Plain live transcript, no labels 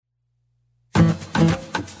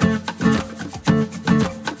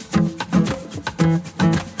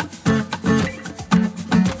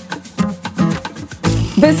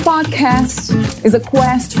podcast is a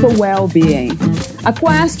quest for well-being, a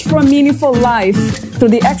quest for a meaningful life through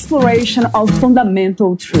the exploration of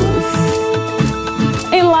fundamental truth.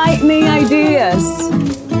 Enlightening ideas,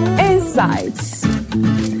 insights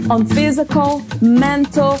on physical,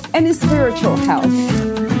 mental, and spiritual health.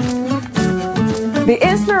 The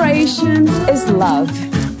inspiration is love.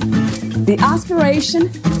 The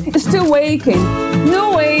aspiration is to awaken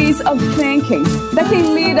new ways of thinking that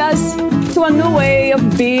can lead us to a new way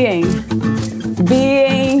of being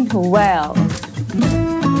well.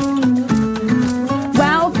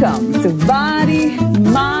 Welcome to Body,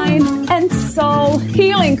 Mind, and Soul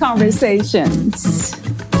Healing Conversations.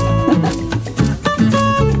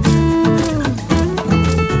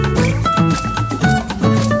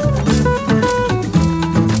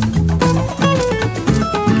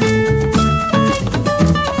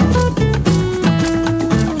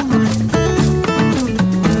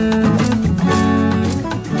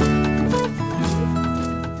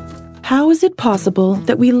 How is it possible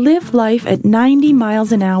that we live life at 90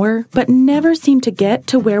 miles an hour but never seem to get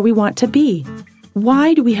to where we want to be?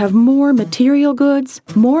 Why do we have more material goods,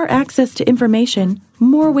 more access to information,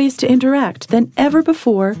 more ways to interact than ever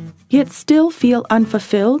before, yet still feel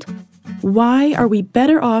unfulfilled? Why are we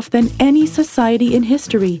better off than any society in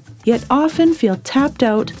history, yet often feel tapped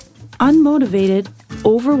out, unmotivated,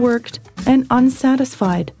 overworked, and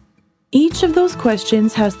unsatisfied? Each of those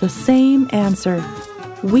questions has the same answer.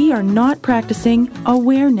 We are not practicing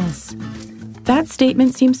awareness. That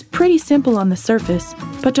statement seems pretty simple on the surface,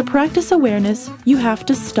 but to practice awareness, you have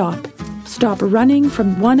to stop. Stop running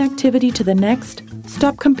from one activity to the next.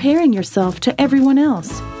 Stop comparing yourself to everyone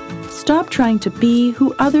else. Stop trying to be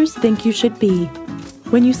who others think you should be.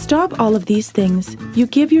 When you stop all of these things, you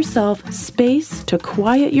give yourself space to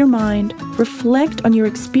quiet your mind, reflect on your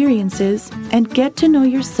experiences, and get to know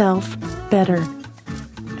yourself better.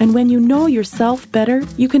 And when you know yourself better,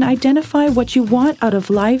 you can identify what you want out of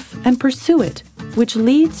life and pursue it, which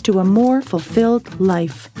leads to a more fulfilled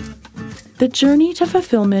life. The journey to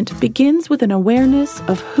fulfillment begins with an awareness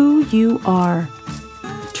of who you are.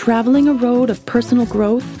 Traveling a road of personal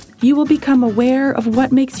growth, you will become aware of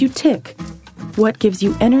what makes you tick, what gives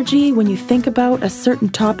you energy when you think about a certain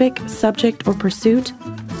topic, subject, or pursuit,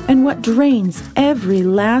 and what drains every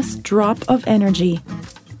last drop of energy.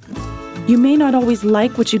 You may not always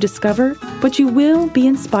like what you discover, but you will be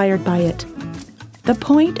inspired by it. The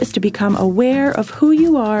point is to become aware of who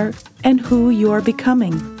you are and who you're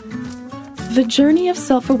becoming. The journey of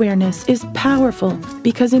self-awareness is powerful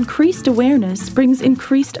because increased awareness brings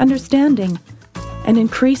increased understanding, and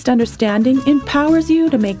increased understanding empowers you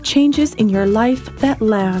to make changes in your life that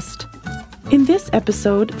last. In this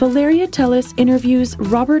episode, Valeria Teles interviews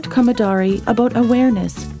Robert Commodari about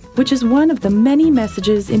awareness, which is one of the many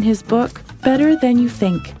messages in his book, Better Than You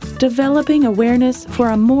Think, Developing Awareness for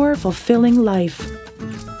a More Fulfilling Life.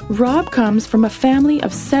 Rob comes from a family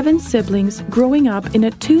of 7 siblings growing up in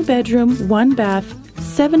a 2-bedroom, 1-bath,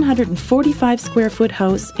 745-square-foot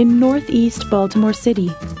house in northeast Baltimore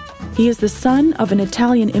City. He is the son of an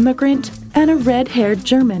Italian immigrant and a red-haired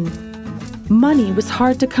German. Money was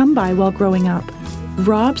hard to come by while growing up.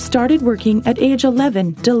 Rob started working at age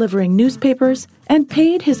 11, delivering newspapers, and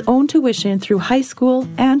paid his own tuition through high school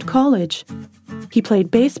and college. He played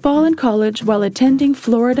baseball in college while attending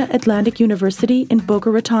Florida Atlantic University in Boca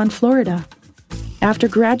Raton, Florida. After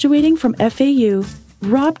graduating from FAU,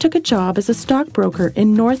 Rob took a job as a stockbroker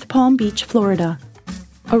in North Palm Beach, Florida.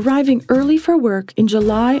 Arriving early for work in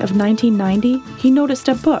July of 1990, he noticed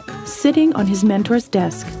a book sitting on his mentor's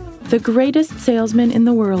desk, The Greatest Salesman in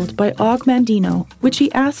the World by Og Mandino, which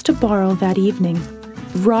he asked to borrow that evening.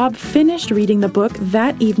 Rob finished reading the book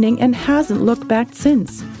that evening and hasn't looked back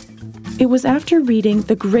since. It was after reading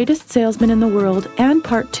The Greatest Salesman in the World and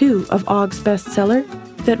Part 2 of Og's bestseller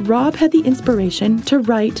that Rob had the inspiration to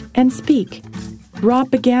write and speak.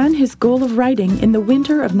 Rob began his goal of writing in the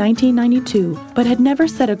winter of 1992, but had never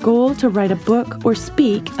set a goal to write a book or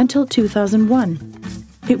speak until 2001.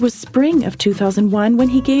 It was spring of 2001 when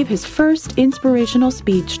he gave his first inspirational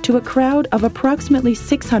speech to a crowd of approximately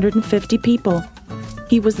 650 people.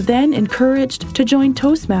 He was then encouraged to join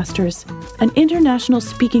Toastmasters, an international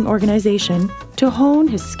speaking organization, to hone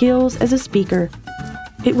his skills as a speaker.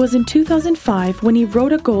 It was in 2005 when he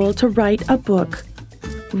wrote a goal to write a book.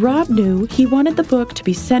 Rob knew he wanted the book to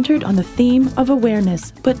be centered on the theme of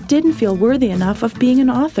awareness, but didn't feel worthy enough of being an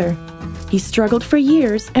author. He struggled for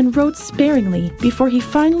years and wrote sparingly before he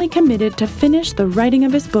finally committed to finish the writing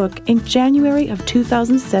of his book in January of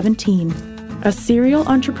 2017. A serial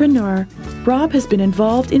entrepreneur, Rob has been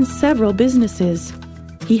involved in several businesses.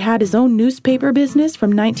 He had his own newspaper business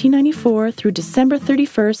from 1994 through December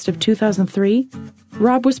 31st of 2003.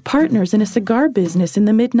 Rob was partners in a cigar business in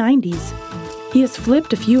the mid-90s. He has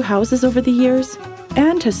flipped a few houses over the years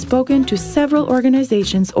and has spoken to several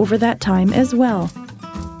organizations over that time as well.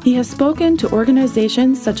 He has spoken to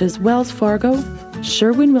organizations such as Wells Fargo,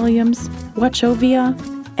 Sherwin-Williams, Wachovia,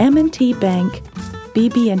 M&T Bank,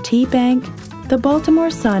 BB&T Bank, the Baltimore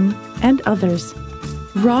Sun, and others.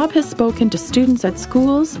 Rob has spoken to students at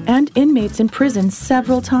schools and inmates in prisons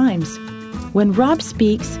several times. When Rob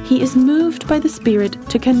speaks, he is moved by the Spirit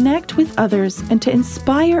to connect with others and to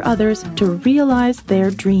inspire others to realize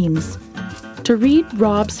their dreams. To read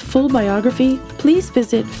Rob's full biography, please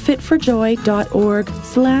visit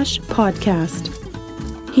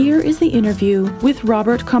fitforjoy.org/podcast. Here is the interview with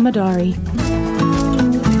Robert Commodari.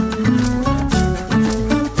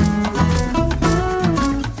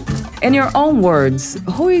 In your own words,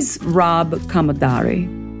 who is Rob Commodari?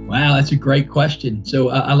 Wow, that's a great question. So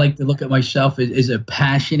I like to look at myself as a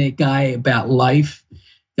passionate guy about life,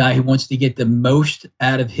 guy who wants to get the most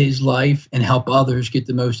out of his life and help others get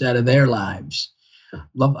the most out of their lives.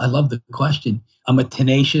 I love the question. I'm a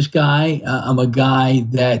tenacious guy. I'm a guy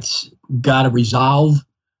that's got a resolve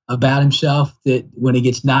about himself that when he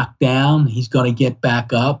gets knocked down, he's going to get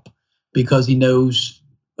back up because he knows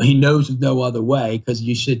there's no other way, because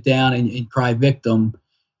you sit down and cry victim,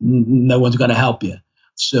 no one's going to help you.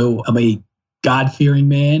 So I'm a God-fearing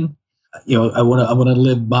man. I want to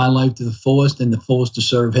live my life to the fullest and the fullest to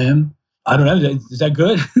serve him. I don't know. Is that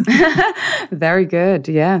good? Very good.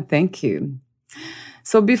 Yeah, thank you.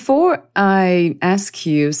 So before I ask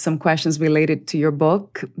you some questions related to your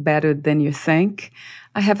book, Better Than You Think,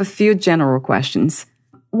 I have a few general questions.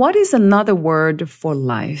 What is another word for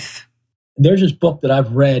life? There's this book that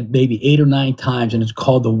I've read maybe 8 or 9 times, and it's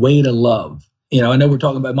called The Way to Love. I know we're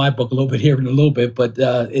talking about my book a little bit here in a little bit, but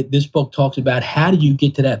this book talks about how do you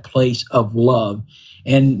get to that place of love.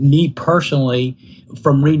 And me personally,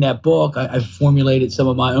 from reading that book, I've formulated some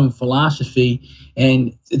of my own philosophy.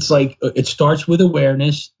 And it's like it starts with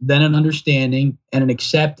awareness, then an understanding, and an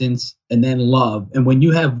acceptance, and then love. And when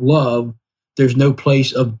you have love, there's no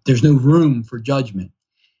room for judgment.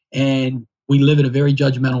 And we live in a very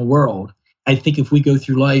judgmental world. I think if we go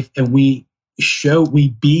through life and we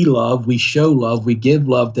be love, we show love, we give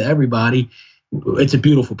love to everybody, it's a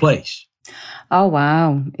beautiful place. Oh,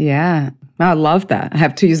 wow. Yeah. I love that. I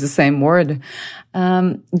have to use the same word.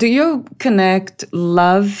 Do you connect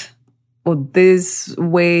love or this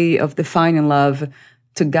way of defining love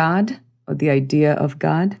to God or the idea of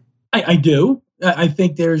God? I do. I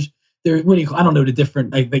think there's I don't know the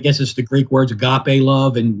different, I guess it's the Greek words, agape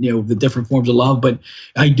love and, the different forms of love, but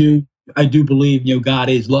I do believe, God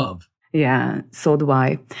is love. Yeah, so do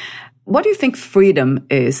I. What do you think freedom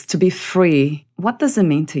is? To be free, what does it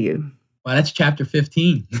mean to you? Well, that's chapter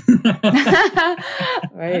 15.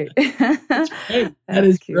 Right. That's great. That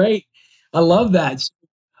is cute. Great. I love that.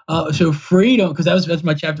 So freedom, because that's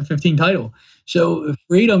my chapter 15 title. So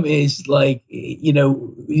freedom is like,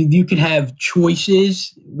 you can have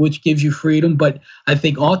choices, which gives you freedom. But I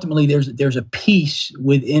think ultimately there's a peace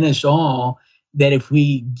within us all that if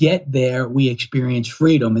we get there, we experience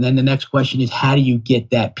freedom. And then the next question is, how do you get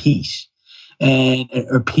that peace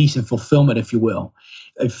or peace and fulfillment, if you will?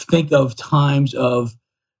 I think of times of,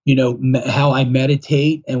 how I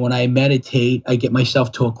meditate. And when I meditate, I get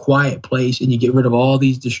myself to a quiet place and you get rid of all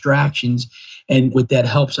these distractions. And what that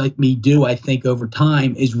helps me do, I think, over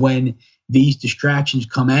time is when these distractions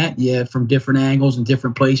come at you from different angles and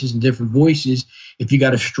different places and different voices, if you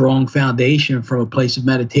got a strong foundation from a place of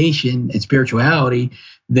meditation and spirituality,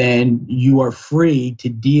 then you are free to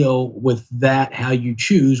deal with that how you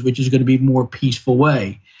choose, which is going to be a more peaceful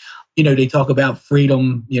way. They talk about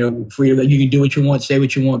freedom, freedom that you can do what you want, say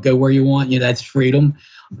what you want, go where you want. That's freedom.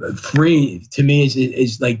 Free to me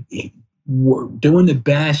is like doing the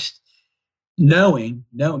best, knowing,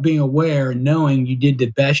 being aware, knowing you did the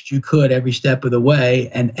best you could every step of the way.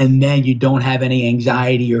 And then you don't have any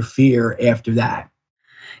anxiety or fear after that.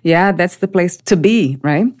 Yeah, that's the place to be,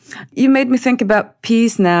 right? You made me think about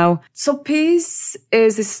peace now. So peace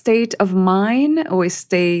is a state of mind or a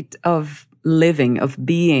state of living, of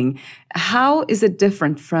being. How is it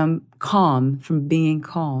different from calm, from being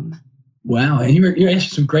calm? Wow, and you're asking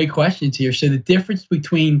some great questions here. So the difference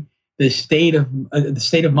between the state of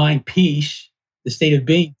mind, peace, the state of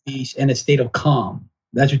being, peace, and a state of calm.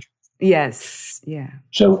 That's what. Yes. Yeah.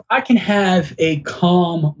 So I can have a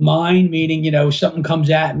calm mind, meaning something comes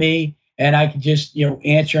at me, and I can just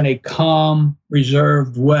answer in a calm,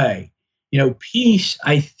 reserved way. Peace,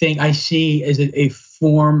 I think I see as a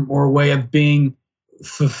form or a way of being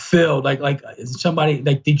fulfilled? Like somebody,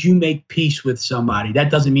 like, did you make peace with somebody?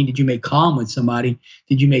 That doesn't mean did you make calm with somebody?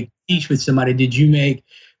 Did you make peace with somebody?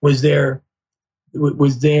 Was there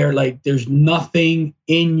like, there's nothing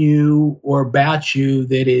in you or about you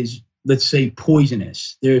that is, let's say,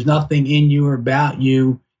 poisonous. There's nothing in you or about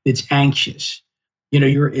you that's anxious.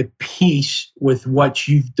 You're at peace with what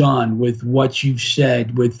you've done, with what you've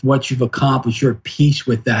said, with what you've accomplished. You're at peace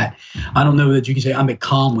with that. I don't know that you can say I'm at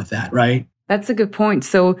calm with that, right? That's a good point.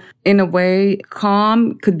 So in a way,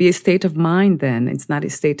 calm could be a state of mind then. It's not a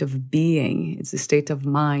state of being. It's a state of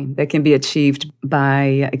mind that can be achieved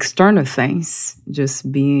by external things, just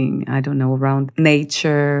being, I don't know, around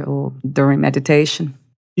nature or during meditation.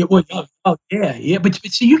 Yeah, well, yeah. But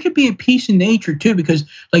see, you could be at peace in nature too, because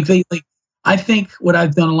I think what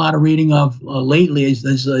I've done a lot of reading of lately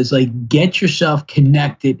is like, get yourself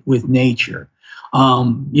connected with nature,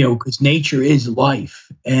 because nature is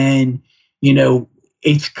life, and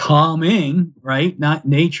it's calming, right? Not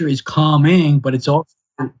nature is calming, but it's also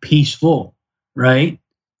peaceful, right?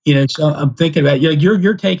 So I'm thinking about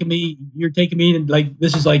you're taking me in, like,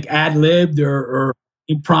 this is like ad libbed or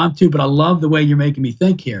impromptu, but I love the way you're making me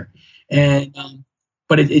think here, and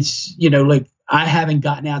but it's like, I haven't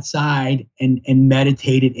gotten outside and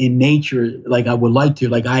meditated in nature like I would like to.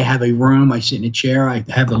 Like, I have a room, I sit in a chair, I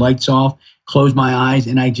have the lights off, close my eyes,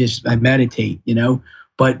 and I meditate,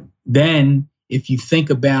 But then if you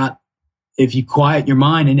quiet your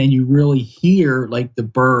mind and then you really hear like the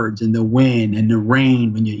birds and the wind and the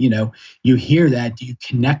rain, when you hear that, do you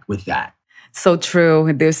connect with that? So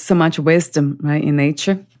true. There's so much wisdom, right, in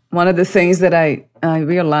nature. One of the things that I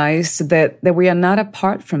realized that we are not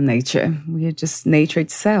apart from nature. We are just nature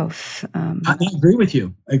itself. I agree with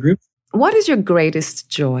you. What is your greatest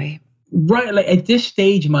joy? Right. Like, at this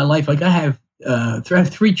stage in my life, like, I have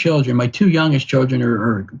 3 children. My 2 youngest children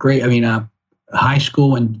are great. High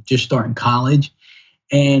school and just starting college.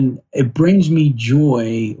 And it brings me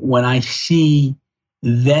joy when I see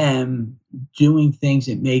them doing things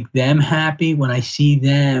that make them happy, when I see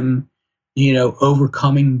them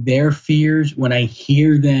overcoming their fears, when I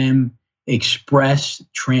hear them express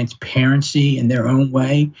transparency in their own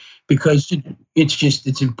way, because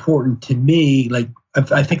it's important to me. Like,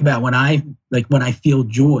 I think about when I feel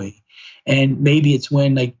joy, and maybe it's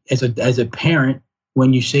when, like, as a parent,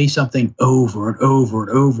 when you say something over and over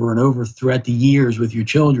and over and over throughout the years with your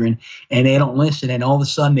children, and they don't listen, and all of a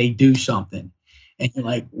sudden they do something, and you're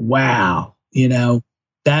like, wow,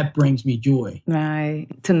 that brings me joy. Right.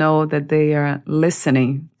 To know that they are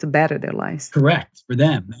listening to better their lives. Correct. For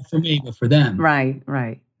them. Not for me, but for them.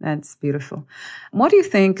 Right. That's beautiful. What do you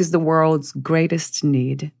think is the world's greatest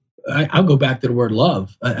need? I'll go back to the word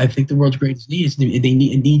love. I think the world's greatest need is it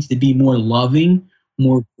needs to be more loving,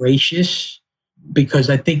 more gracious,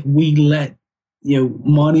 because I think we let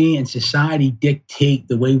money and society dictate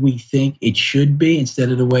the way we think it should be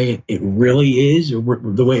instead of the way it really is, or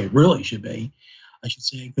the way it really should be, I should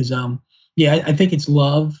say. Because I think it's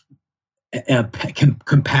love,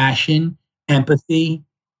 compassion, empathy.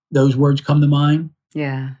 Those words come to mind.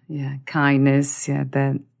 Yeah, kindness. Yeah,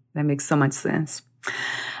 that makes so much sense.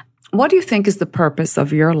 What do you think is the purpose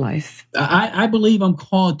of your life? I believe I'm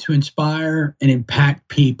called to inspire and impact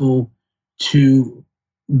people to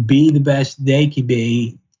be the best they can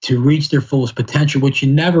be, to reach their fullest potential, which you're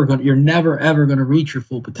never ever going to reach your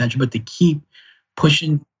full potential, but to keep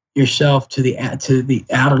pushing yourself to the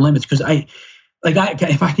outer limits. Because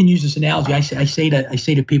if I can use this analogy, I say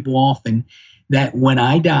to people often that when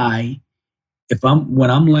I die, when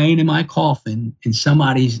I'm laying in my coffin and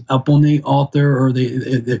somebody's up on the altar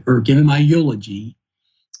or giving my eulogy,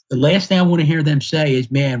 the last thing I want to hear them say is,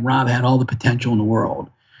 "Man, Rob had all the potential in the world."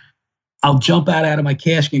 I'll jump out of my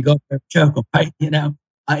casket and go for a choke him, right?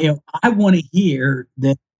 I want to hear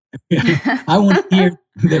that. I want to hear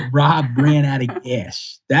that Rob ran out of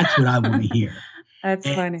gas. That's what I want to hear. That's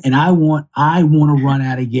funny. And I want to run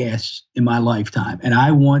out of gas in my lifetime. And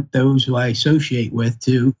I want those who I associate with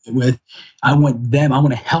I want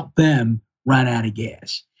to help them run out of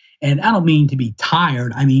gas. And I don't mean to be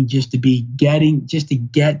tired. I mean just to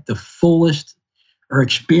get the fullest, or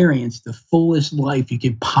experience the fullest life you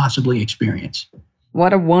can possibly experience.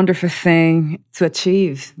 What a wonderful thing to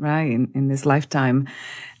achieve, right, in this lifetime.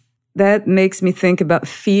 That makes me think about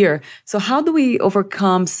fear. So how do we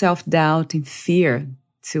overcome self-doubt and fear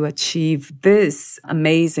to achieve this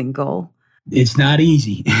amazing goal? It's not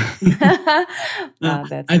easy.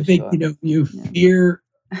 That's I think, sure. Fear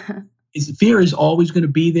fear is always going to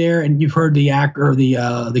be there, and you've heard the act or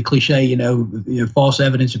the cliche, false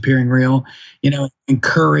evidence appearing real. And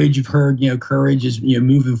courage. You've heard, courage is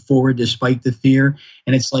moving forward despite the fear,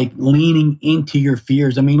 and it's like leaning into your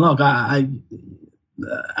fears. I mean, look, I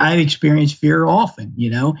experience fear often,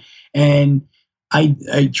 and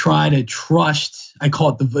I try to trust. I call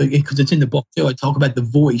it because it's in the book too. I talk about the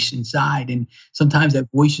voice inside, and sometimes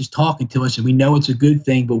that voice is talking to us, and we know it's a good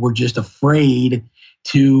thing, but we're just afraid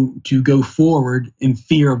to go forward in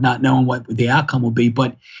fear of not knowing what the outcome will be.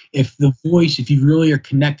 But if you really are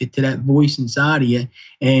connected to that voice inside of you,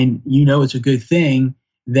 and it's a good thing,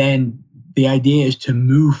 then the idea is to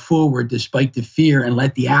move forward despite the fear and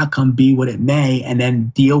let the outcome be what it may, and then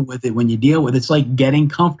deal with it when you deal with it. It's like getting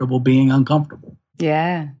comfortable being uncomfortable.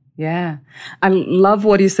 Yeah. Yeah. I love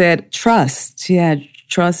what you said. Trust. Yeah.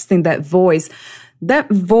 Trusting that voice. That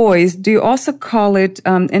voice, do you also call it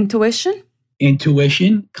intuition?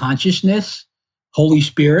 Intuition, consciousness, Holy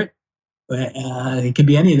Spirit. It could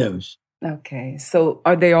be any of those. Okay. So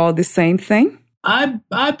are they all the same thing?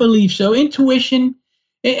 I believe so. Intuition,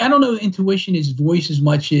 I don't know if intuition is voice as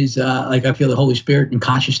much as like I feel the Holy Spirit and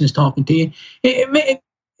consciousness talking to you.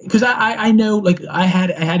 Because I know, like I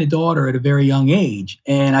had a daughter at a very young age,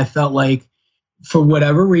 and I felt like for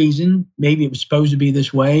whatever reason, maybe it was supposed to be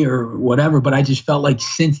this way or whatever, but I just felt like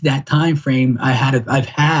since that time frame, I've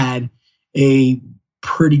had a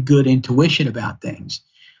pretty good intuition about things.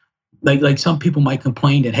 Like some people might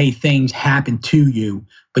complain that, hey, things happen to you,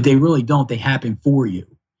 but they really don't. They happen for you.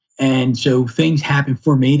 And so things happen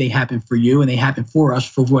for me, they happen for you, and they happen for us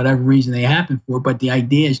for whatever reason they happen for. But the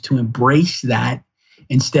idea is to embrace that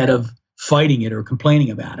instead of fighting it or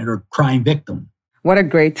complaining about it or crying victim. What a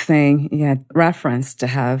great thing. Yeah, reference to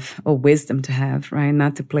have or wisdom to have, right?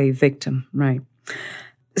 Not to play victim, right?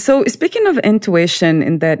 So speaking of intuition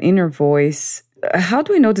and that inner voice, how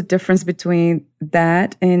do we know the difference between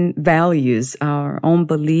that and values, our own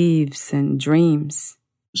beliefs and dreams?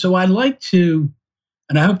 So I'd like to,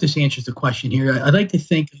 and I hope this answers the question here, I'd like to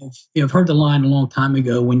think of, I've heard the line a long time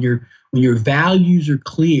ago, when your values are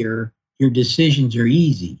clear, your decisions are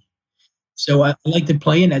easy. So I like to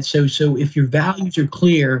play in that. So if your values are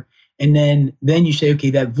clear, and then you say,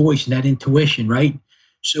 okay, that voice and that intuition, right?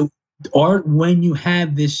 So when you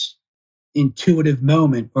have this intuitive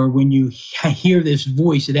moment, or when you hear this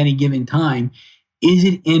voice at any given time, is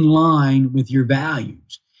it in line with your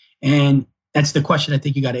values? And that's the question I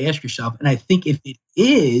think you got to ask yourself. And I think if it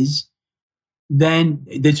is, then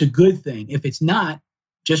that's a good thing. If it's not,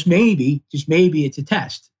 just maybe it's a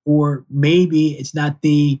test, or maybe it's not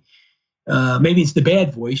maybe it's the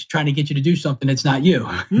bad voice trying to get you to do something that's not you.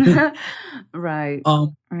 Right.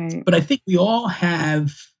 Right. But I think we all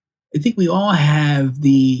have the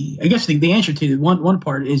answer to one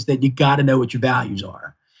part is that you got to know what your values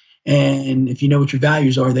are. And if you know what your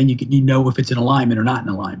values are, then you know if it's in alignment or not in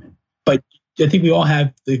alignment. But I think we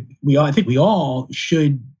all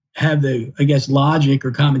should have the, I guess, logic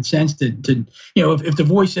or common sense to if the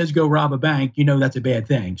voice says go rob a bank, that's a bad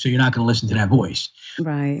thing. So you're not going to listen to that voice.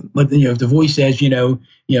 Right. But if the voice says, go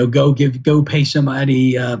pay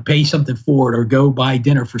somebody, pay something for it, or go buy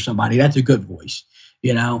dinner for somebody, that's a good voice,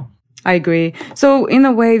 I agree. So in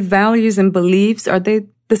a way, values and beliefs, are they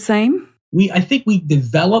the same? I think we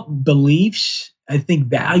develop beliefs. I think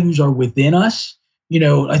values are within us.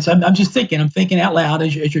 I'm just thinking. I'm thinking out loud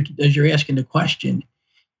as you're asking the question.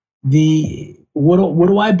 What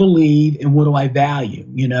do I believe and what do I value?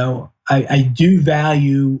 I do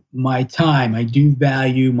value my time. I do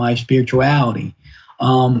value my spirituality.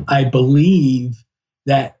 I believe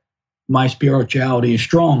that my spirituality is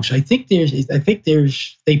strong. So I think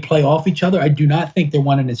they play off each other. I do not think they're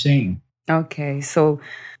one and the same. Okay. So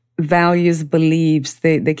values, beliefs,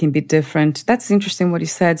 they can be different. That's interesting what you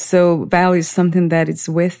said. So values, something that is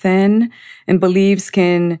within, and beliefs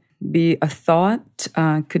can be a thought,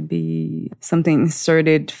 could be something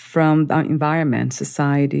inserted from the environment,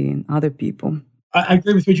 society, and other people. I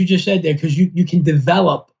agree with what you just said there, because you can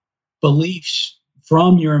develop beliefs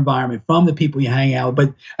from your environment, from the people you hang out with.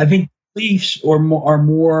 But I think beliefs are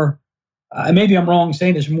more maybe I'm wrong in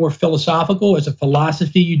saying this, more philosophical. It's a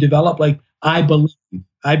philosophy you develop, like I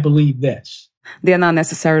believe this. They're not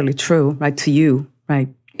necessarily true, right, to you, right?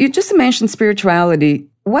 You just mentioned spirituality.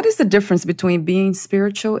 What is the difference between being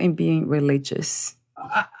spiritual and being religious?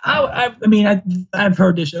 I've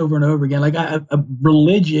heard this over and over again. Like,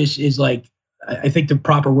 religious is like, I think the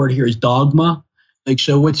proper word here is dogma. Like,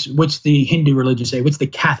 so what's the Hindu religion say? What's the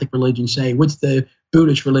Catholic religion say? What's the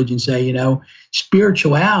Buddhist religion say?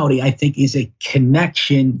 Spirituality, I think, is a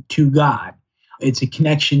connection to God. It's a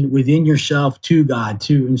connection within yourself to God,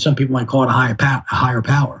 and some people might call it a higher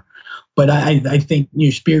power. But I think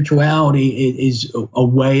spirituality is a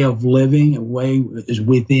way of living, a way is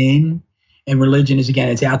within, and religion is, again,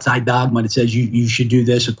 it's outside dogma that says you should do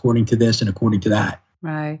this according to this and according to that.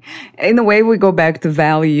 Right. In a way, we go back to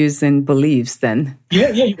values and beliefs then. Yeah,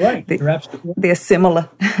 you're right. You're absolutely right. They're similar.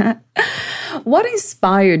 What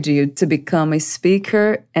inspired you to become a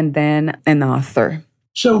speaker and then an author?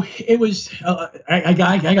 So it was, I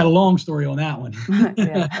got a long story on that one.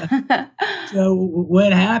 So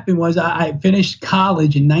what happened was I finished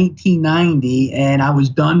college in 1990, and I was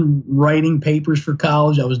done writing papers for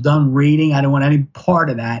college. I was done reading. I didn't want any part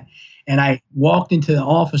of that. And I walked into the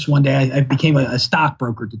office one day. I became a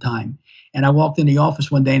stockbroker at the time. And I walked in the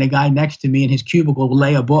office one day, and a guy next to me in his cubicle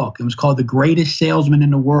lay a book. It was called The Greatest Salesman in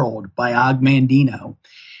the World by Og Mandino.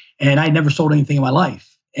 And I never sold anything in my life.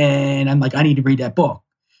 And I'm like, I need to read that book.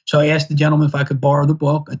 So I asked the gentleman if I could borrow the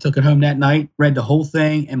book. I took it home that night, read the whole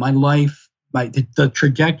thing, and my life, the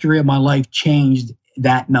trajectory of my life changed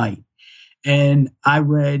that night. And I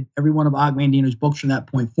read every one of Og Mandino's books from that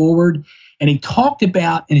point forward. And he talked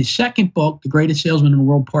about, in his second book, The Greatest Salesman in the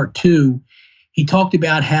World, Part 2, he talked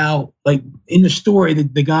about how, like, in the story,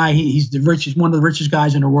 the guy, he's the richest, one of the richest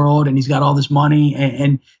guys in the world, and he's got all this money.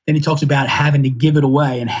 And then he talks about having to give it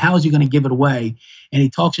away, and how is he going to give it away? And he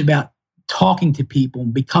talks about talking to people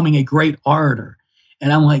and becoming a great orator.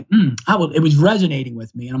 And I'm like, it was resonating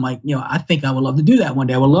with me. And I'm like, I think I would love to do that one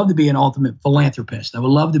day. I would love to be an ultimate philanthropist. I would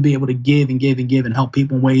love to be able to give and give and give and help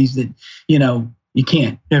people in ways that, you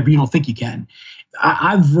can't, or you don't think you can.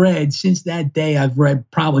 I've read, since that day, I've read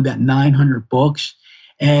probably about 900 books.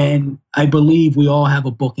 And I believe we all have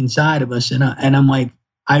a book inside of us. And I'm like,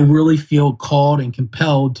 I really feel called and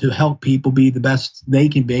compelled to help people be the best they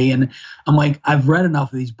can be. And I'm like, I've read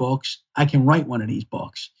enough of these books. I can write one of these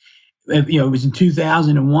books. It was in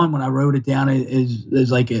 2001 when I wrote it down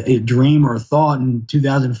as like a dream or a thought. In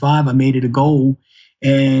 2005, I made it a goal,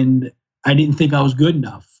 and I didn't think I was good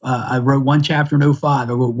enough. I wrote one chapter in 05.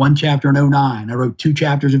 I wrote one chapter in 09. I wrote 2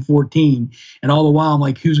 chapters in 14. And all the while, I'm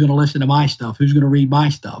like, who's going to listen to my stuff? Who's going to read my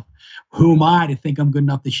stuff? Who am I to think I'm good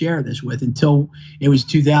enough to share this with? Until it was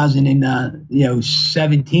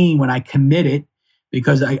 2017 when I committed,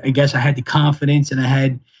 because I guess I had the confidence, and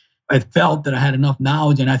I felt that I had enough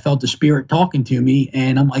knowledge, and I felt the Spirit talking to me.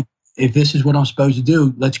 And I'm like, if this is what I'm supposed to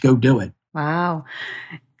do, let's go do it. Wow.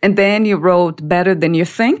 And then you wrote Better Than You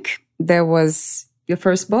Think. There was your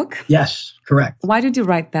first book? Yes, correct. Why did you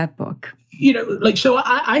write that book? So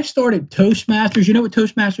I started Toastmasters. You know what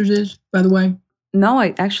Toastmasters is, by the way? No,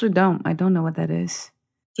 I actually don't. I don't know what that is.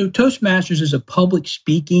 So Toastmasters is a public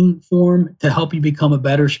speaking forum to help you become a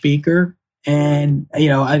better speaker. And,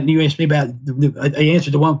 you asked me about, I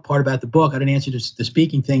answered the one part about the book. I didn't answer the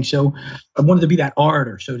speaking thing. So I wanted to be that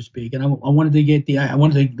orator, so to speak. And I wanted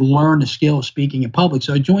to learn the skill of speaking in public.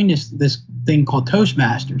 So I joined this thing called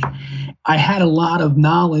Toastmasters. I had a lot of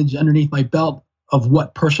knowledge underneath my belt of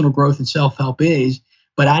what personal growth and self-help is,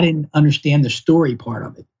 but I didn't understand the story part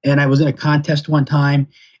of it. And I was in a contest one time,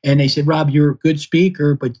 and they said, Rob, you're a good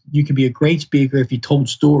speaker, but you could be a great speaker if you told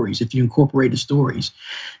stories, if you incorporated stories.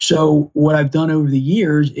 So what I've done over the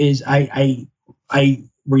years is I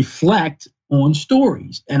reflect on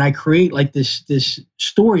stories, and I create like this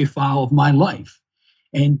story file of my life.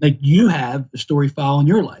 And like you have a story file in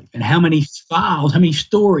your life, and how many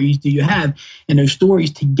stories do you have? And those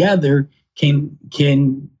stories together can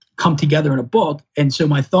come together in a book. And so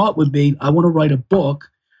my thought would be, I want to write a book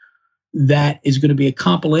that is going to be a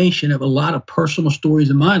compilation of a lot of personal stories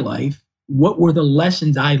in my life. What were the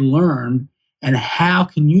lessons I learned, and how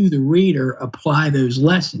can you, the reader, apply those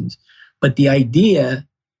lessons? But the idea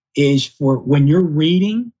is, for when you're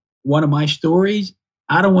reading one of my stories,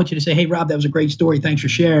 I don't want you to say, hey, Rob, that was a great story. Thanks for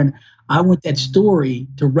sharing. I want that story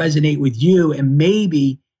to resonate with you, and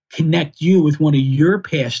maybe connect you with one of your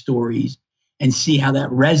past stories, and see how that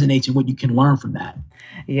resonates and what you can learn from that.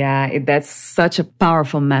 Yeah, that's such a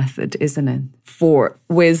powerful method, isn't it? For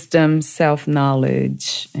wisdom,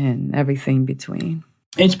 self-knowledge, and everything between.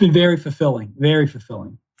 It's been very fulfilling, very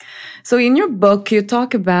fulfilling. So in your book, you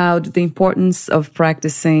talk about the importance of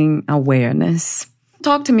practicing awareness.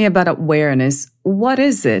 Talk to me about awareness. What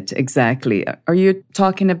is it exactly? Are you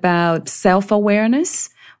talking about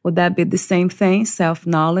self-awareness? Would that be the same thing?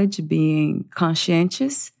 Self-knowledge, being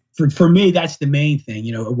conscientious? For me, that's the main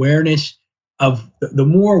thing. Awareness of the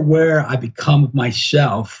more aware I become of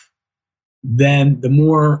myself, then the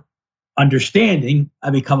more understanding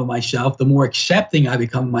I become of myself, the more accepting I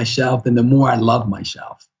become of myself, then the more I love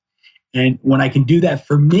myself. And when I can do that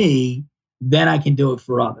for me, then I can do it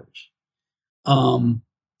for others. I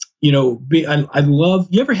love,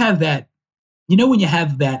 you ever have that, when you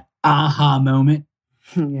have that aha moment,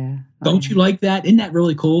 Yeah. Oh, Don't you like that? Isn't that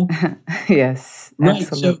really cool? yes, Right.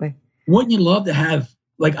 absolutely. So wouldn't you love to have,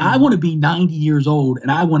 like, I want to be 90 years old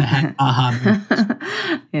and I want to have aha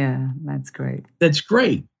moments. Yeah, that's great. That's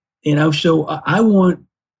great. So I want,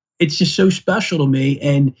 it's just so special to me.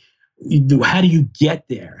 And how do you get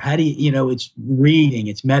there? How do it's reading,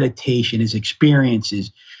 it's meditation, it's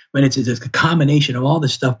experiences, when it's a combination of all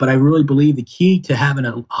this stuff. But I really believe the key to having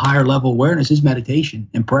a higher level awareness is meditation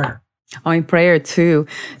and prayer. Oh, in prayer too.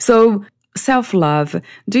 So self-love,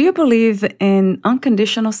 do you believe in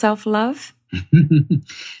unconditional self-love?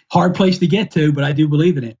 Hard place to get to, but I do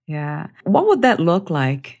believe in it. Yeah. What would that look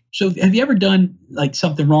like? So have you ever done like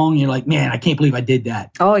something wrong? And you're like, man, I can't believe I did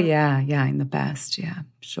that. Oh, yeah. Yeah. In the past. Yeah,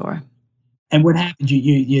 sure. And what happens?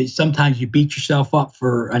 You sometimes you beat yourself up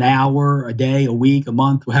for an hour, a day, a week, a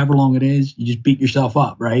month, however long it is. You just beat yourself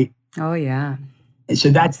up, right? Oh, yeah. And so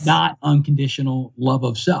that's not unconditional love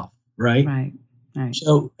of self, right? Right. Right.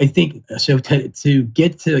 So I think to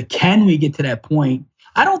get to, can we get to that point?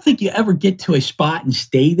 I don't think you ever get to a spot and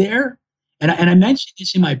stay there. And I mentioned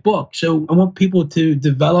this in my book. So I want people to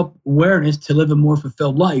develop awareness to live a more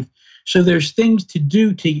fulfilled life. So there's things to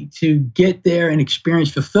do to get there and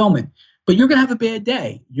experience fulfillment. But you're going to have a bad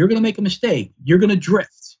day. You're going to make a mistake. You're going to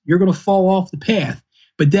drift. You're going to fall off the path.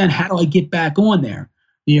 But then how do I get back on there?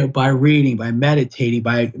 By reading, by meditating,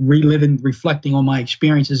 by reflecting on my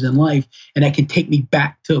experiences in life. And that can take me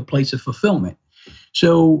back to a place of fulfillment.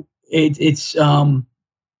 So I don't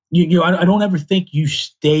ever think you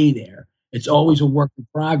stay there. It's always a work in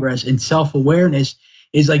progress. And self-awareness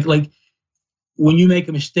is like when you make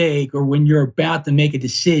a mistake or when you're about to make a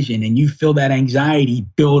decision and you feel that anxiety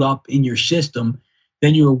build up in your system,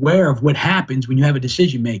 then you're aware of what happens when you have a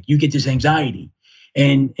decision make. You get this anxiety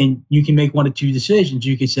and you can make one of two decisions.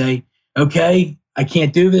 You can say, okay, I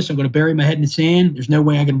can't do this. I'm going to bury my head in the sand. There's no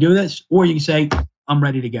way I can do this. Or you can say, I'm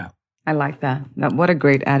ready to go. I like that. What a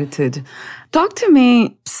great attitude. Talk to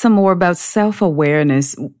me some more about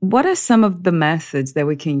self-awareness. What are some of the methods that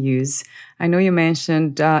we can use? I know you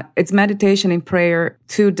mentioned it's meditation and prayer,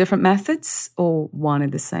 two different methods or one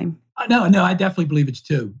and the same? No, I definitely believe it's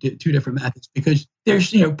two different methods because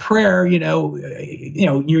there's, prayer,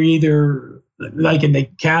 you're either like in the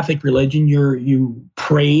Catholic religion, you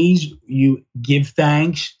praise, you give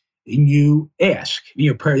thanks, and you ask.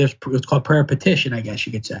 Prayer, it's called prayer petition, I guess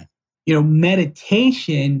you could say.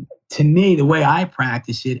 Meditation, to me, the way I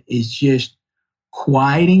practice it is just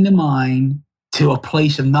quieting the mind to a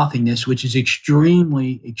place of nothingness, which is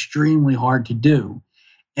extremely, extremely hard to do.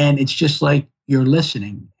 And it's just like you're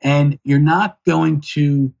listening and you're not going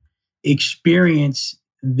to experience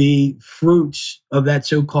the fruits of that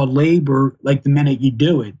so-called labor like the minute you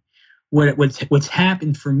do it. What's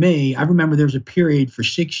happened for me, I remember there was a period for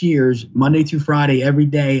 6 years, Monday through Friday, every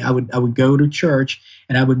day, I would go to church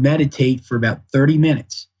and I would meditate for about 30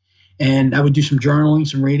 minutes. And I would do some journaling,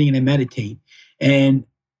 some reading, and then meditate. And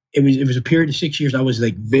it was a period of 6 years. I was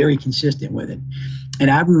like very consistent with it.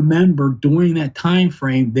 And I remember during that time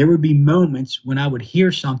frame, there would be moments when I would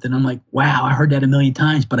hear something. I'm like, wow, I heard that a million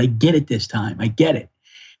times, but I get it this time. I get it.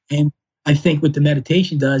 And I think what the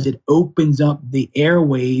meditation does, it opens up the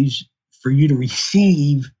airwaves for you to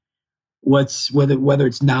receive whether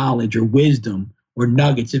it's knowledge or wisdom or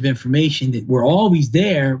nuggets of information that were always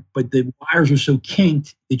there, but the wires were so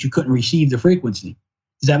kinked that you couldn't receive the frequency.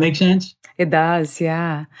 Does that make sense? It does,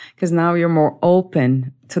 yeah. Because now you're more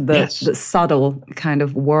open to the subtle kind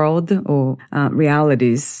of world or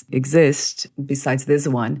realities exist besides this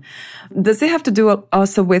one. Does it have to do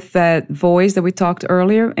also with that voice that we talked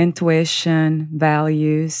earlier? Intuition,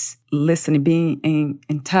 values, listening, being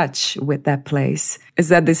in touch with that place. Is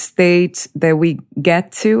that the state that we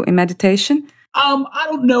get to in meditation? I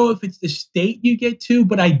don't know if it's the state you get to,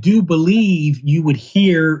 but I do believe you would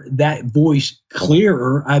hear that voice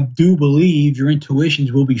clearer. I do believe your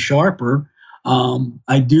intuitions will be sharper.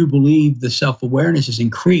 I do believe the self-awareness is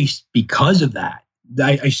increased because of that.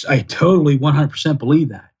 I totally 100% believe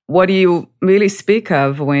that. What do you really speak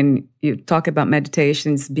of when you talk about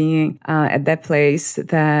meditations being at that place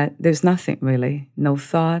that there's nothing really, no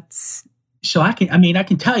thoughts? So I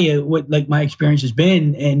can tell you what like my experience has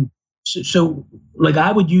been. And so like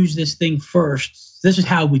I would use this thing first. This is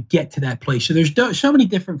how we get to that place. So there's so many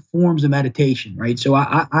different forms of meditation, right? So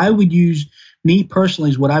I would use, me personally,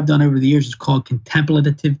 is what I've done over the years is called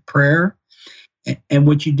contemplative prayer. And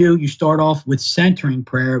what you do, you start off with centering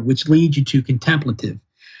prayer, which leads you to contemplative.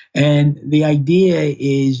 And the idea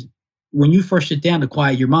is when you first sit down to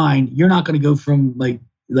quiet your mind, you're not going to go from like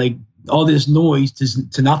all this noise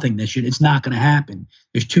to nothingness. It's not going to happen.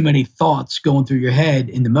 There's too many thoughts going through your head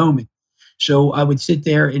in the moment. So I would sit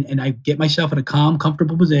there and I get myself in a calm,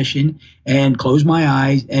 comfortable position and close my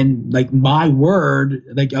eyes. And like my word,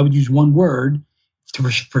 like I would use one word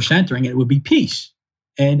for centering it would be peace.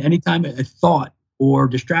 And anytime a thought or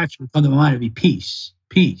distraction would come to my mind, it would be peace,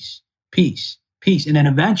 peace, peace, peace. And then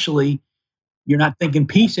eventually you're not thinking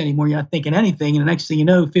peace anymore. You're not thinking anything. And the next thing you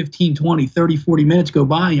know, 15, 20, 30, 40 minutes go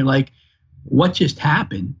by and you're like, what just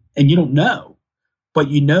happened? And you don't know, but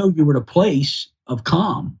you know you were in a place of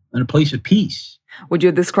calm and a place of peace. Would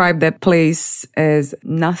you describe that place as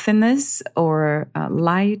nothingness or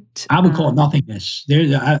light? I would call it nothingness.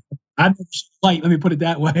 I'm light. Let me put it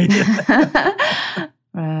that way.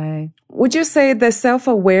 Right. Would you say that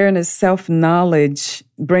self-awareness, self-knowledge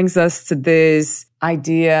brings us to this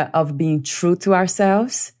idea of being true to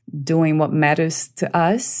ourselves, doing what matters to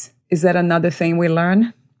us? Is that another thing we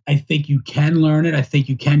learn? I think you can learn it. I think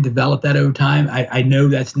you can develop that over time. I know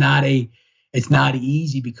it's not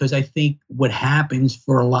easy because I think what happens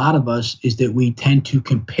for a lot of us is that we tend to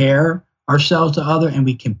compare ourselves to others and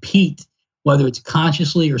we compete, whether it's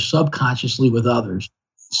consciously or subconsciously, with others.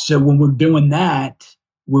 So when we're doing that,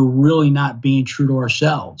 we're really not being true to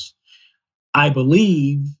ourselves. I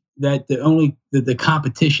believe that the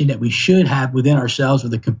competition that we should have within ourselves, or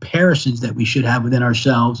the comparisons that we should have within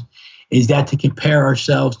ourselves, is that to compare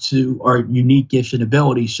ourselves to our unique gifts and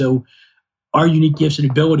abilities. So our unique gifts and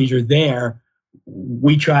abilities are there.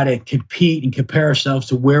 We try to compete and compare ourselves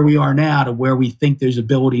to where we are now, to where we think those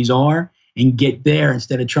abilities are, and get there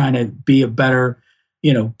instead of trying to be a better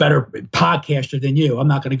podcaster than you. I'm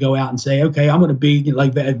not going to go out and say, okay, I'm going to be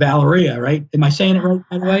like Valeria, right? Am I saying it right,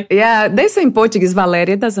 by the way? Yeah, they say in Portuguese, Valéria.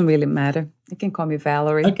 It doesn't really matter. You can call me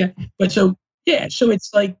Valerie. Okay. But so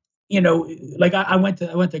it's like, like I went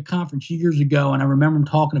to a conference years ago, and I remember them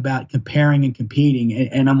talking about comparing and competing.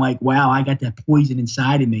 And I'm like, wow, I got that poison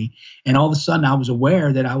inside of me. And all of a sudden I was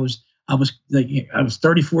aware that I was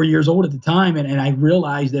 34 years old at the time. And I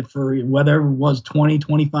realized that for whether it was 20,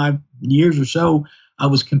 25 years or so, I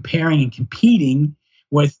was comparing and competing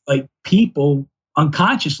with like people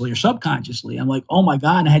unconsciously or subconsciously. I'm like, oh my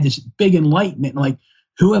God. And I had this big enlightenment. Like,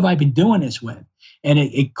 who have I been doing this with? And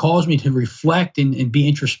it caused me to reflect and be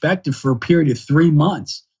introspective for a period of 3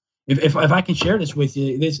 months. If I can share this with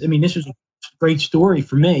you, this was a great story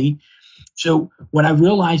for me. So when I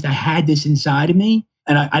realized I had this inside of me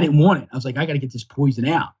and I didn't want it, I was like, I got to get this poison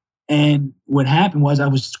out. And what happened was I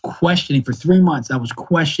was questioning for 3 months. I was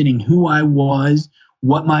questioning who I was,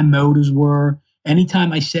 what my motives were.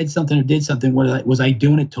 Anytime I said something or did something, was I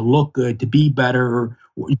doing it to look good, to be better, or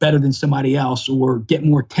better than somebody else, or get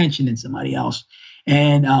more attention than somebody else?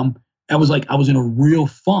 And I was in a real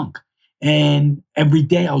funk. And every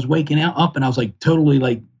day I was waking up and I was like totally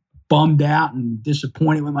like bummed out and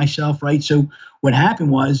disappointed with myself, right? So what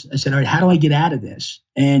happened was I said, all right, how do I get out of this?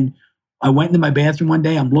 And I went into my bathroom one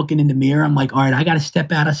day. I'm looking in the mirror. I'm like, all right, I got to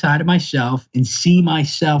step outside of myself and see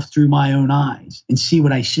myself through my own eyes and see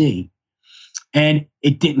what I see. And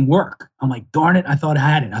it didn't work. I'm like, darn it. I thought I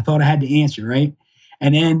had it. I thought I had the answer, right?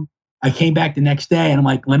 And then I came back the next day and I'm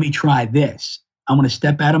like, let me try this. I'm going to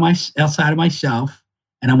step outside of myself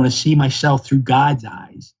and I'm going to see myself through God's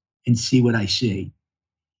eyes and see what I see.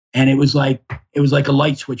 And it was like a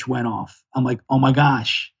light switch went off. I'm like, oh my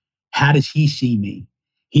gosh, how does he see me?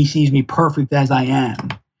 He sees me perfect as I am.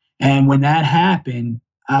 And when that happened,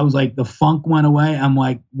 I was like, the funk went away. I'm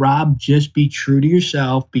like, Rob, just be true to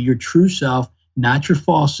yourself, be your true self, not your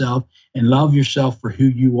false self, and love yourself for who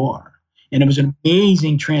you are. And it was an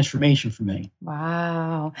amazing transformation for me.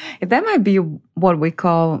 Wow. That might be what we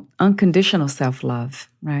call unconditional self-love,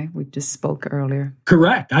 right? We just spoke earlier.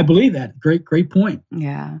 Correct. I believe that. Great point.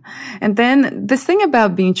 Yeah. And then this thing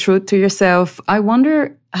about being true to yourself, I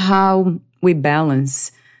wonder how we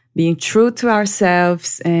balance being true to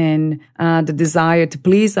ourselves and the desire to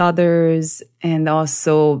please others and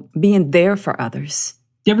also being there for others.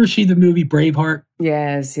 You ever see the movie Braveheart?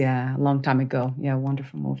 Yes, yeah, a long time ago. Yeah,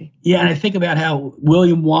 wonderful movie. Yeah, and I think about how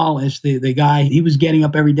William Wallace, the guy, he was getting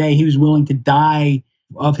up every day. He was willing to die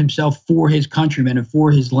of himself for his countrymen and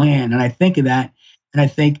for his land. And I think of that, and I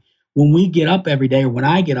think when we get up every day, or when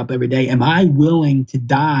I get up every day, am I willing to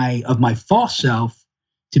die of my false self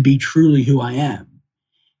to be truly who I am?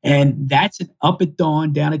 And that's an up at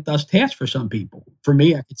dawn, down at dusk task for some people. For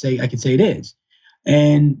me, I could say it is.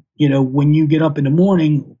 And, when you get up in the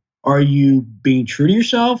morning, are you being true to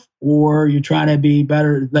yourself, or you're trying to be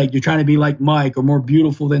better? Like you're trying to be like Mike or more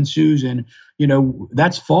beautiful than Susan,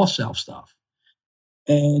 that's false self stuff.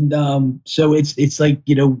 And so it's like,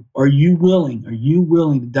 are you willing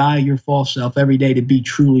to die your false self every day to be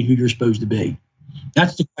truly who you're supposed to be?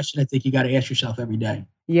 That's the question I think you got to ask yourself every day.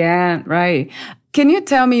 Yeah, right. Can you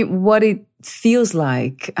tell me what it feels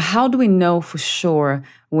like? How do we know for sure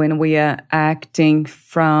when we are acting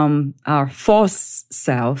from our false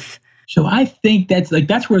self? So I think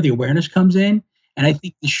that's where the awareness comes in. And I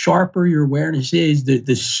think the sharper your awareness is,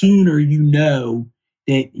 the sooner you know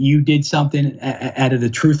that you did something out of the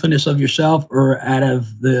truthfulness of yourself or out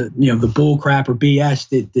of the bull crap or BS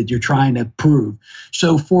that you're trying to prove.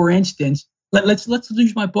 So for instance, let's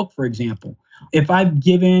use my book, for example. If I've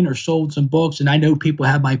given or sold some books and I know people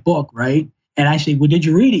have my book, right? And I say, well, did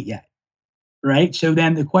you read it yet? Right? So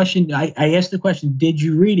then the question, I asked the question, did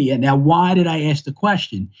you read it yet? Now, why did I ask the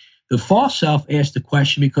question? The false self asked the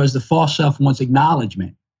question because the false self wants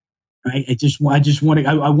acknowledgement, right?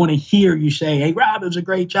 I want to hear you say, hey, Rob, it was a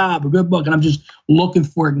great job, a good book. And I'm just looking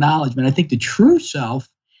for acknowledgement. I think the true self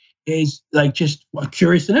is like just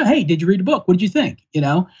curious to know, hey, did you read the book? What did you think?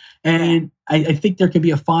 And I think there can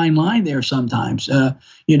be a fine line there sometimes.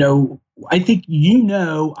 I think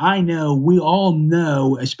I know, we all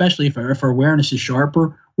know, especially if our awareness is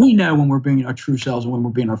sharper, we know when we're being our true selves and when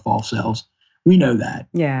we're being our false selves. We know that.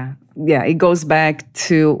 Yeah. It goes back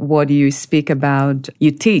to what you speak about.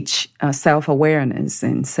 You teach self-awareness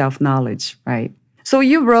and self-knowledge, right? So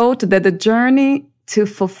you wrote that the journey to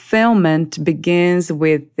fulfillment begins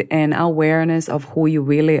with an awareness of who you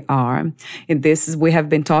really are. And we have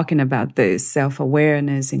been talking about this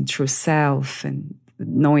self-awareness and true self and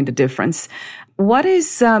knowing the difference. What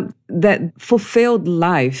is that fulfilled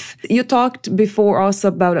life? You talked before also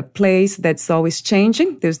about a place that's always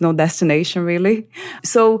changing. There's no destination really.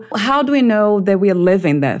 So how do we know that we are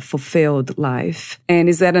living that fulfilled life? And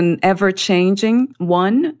is that an ever-changing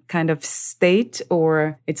one kind of state,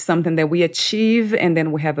 or it's something that we achieve and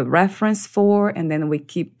then we have a reference for and then we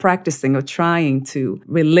keep practicing or trying to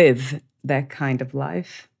relive that kind of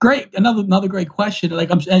life? Great. Another great question.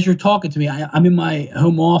 As you're talking to me, I'm in my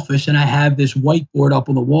home office and I have this whiteboard up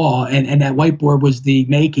on the wall, and that whiteboard was the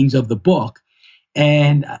makings of the book.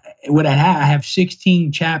 And what I have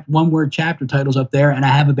 16 one-word chapter titles up there, and I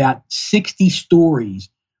have about 60 stories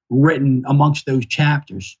written amongst those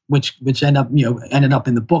chapters, which ended up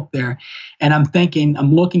in the book there. And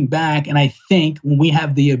I'm looking back, and I think when we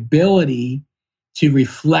have the ability to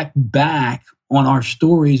reflect back on our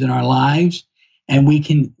stories and our lives, and we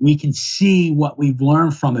can see what we've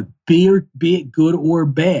learned from it, be it good or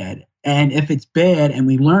bad. And if it's bad and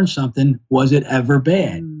we learn something, was it ever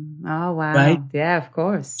bad? Oh, wow. Right? Yeah, of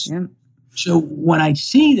course. Yeah. So when I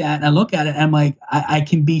see that and I look at it, I'm like, I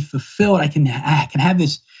can be fulfilled. I can have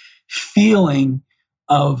this feeling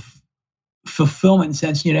of fulfillment in the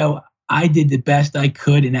sense, I did the best I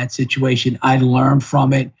could in that situation. I learned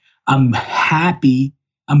from it. I'm happy.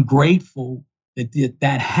 I'm grateful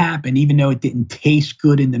that happened, even though it didn't taste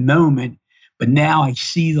good in the moment. But now I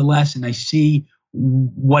see the lesson. I see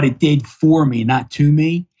what it did for me, not to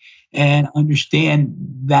me, and understand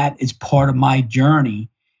that is part of my journey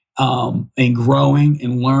in growing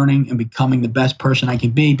and learning and becoming the best person I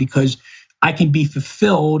can be, because I can be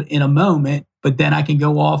fulfilled in a moment, but then I can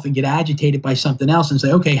go off and get agitated by something else and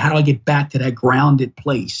say, okay, how do I get back to that grounded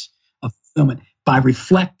place of fulfillment? By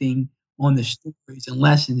reflecting on the stories and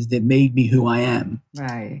lessons that made me who I am.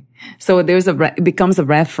 Right. So it becomes a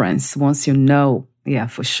reference once you know. Yeah,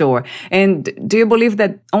 for sure. And do you believe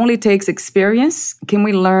that only takes experience? Can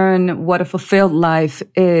we learn what a fulfilled life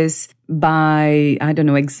is by,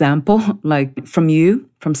 example, like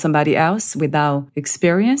from somebody else without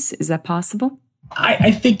experience? Is that possible?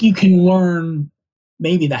 I think you can learn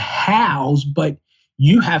maybe the hows, but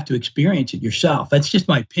you have to experience it yourself. That's just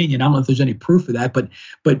my opinion. I don't know if there's any proof of that, but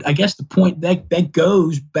I guess the point that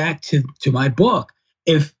goes back to my book.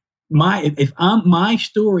 If my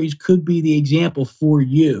stories could be the example for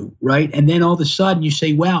you, right? And then all of a sudden you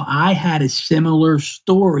say, wow, I had a similar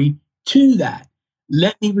story to that.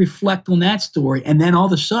 Let me reflect on that story. And then all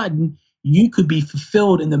of a sudden you could be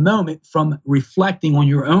fulfilled in the moment from reflecting on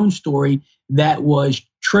your own story that was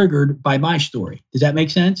triggered by my story. Does that make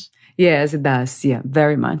sense? Yes, it does. Yeah,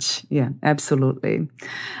 very much. Yeah, absolutely.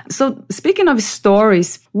 So speaking of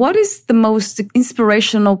stories, what is the most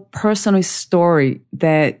inspirational personal story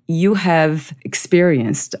that you have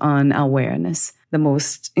experienced on awareness? The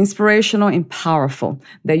most inspirational and powerful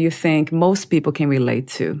that you think most people can relate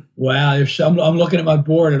to? Wow, I'm looking at my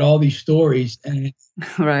board at all these stories, and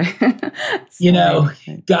right.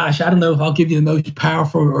 Gosh, I don't know if I'll give you the most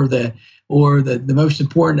powerful or the most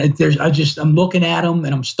important. I'm looking at them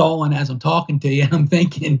and I'm stalling as I'm talking to you, and I'm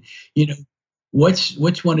thinking, which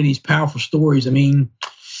one of these powerful stories? I mean,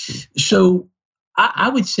 so I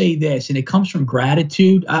would say this, and it comes from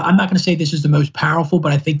gratitude. I'm not going to say this is the most powerful,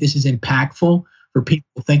 but I think this is impactful for people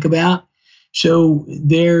to think about. So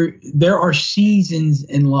there are seasons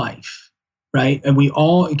in life, right? And we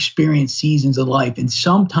all experience seasons of life. And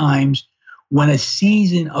sometimes when a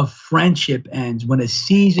season of friendship ends, when a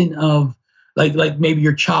season of like maybe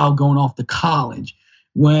your child going off to college,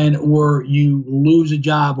 or you lose a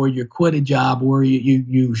job, or you quit a job, or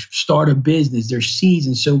you start a business, there's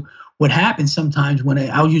seasons. So what happens sometimes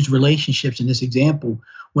I'll use relationships in this example,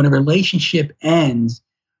 when a relationship ends,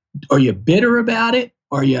 are you bitter about it?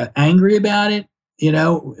 Are you angry about it, in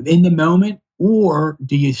the moment? Or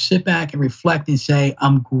do you sit back and reflect and say,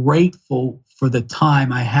 I'm grateful for the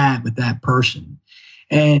time I had with that person?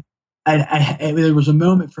 And there was a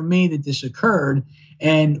moment for me that this occurred.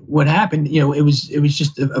 And what happened, it was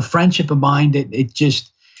just a friendship of mine that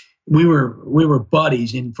we were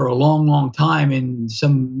buddies, and for a long, long time. And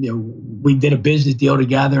we did a business deal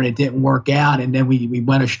together, and it didn't work out. And then we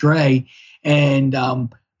went astray. And,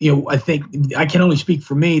 I think I can only speak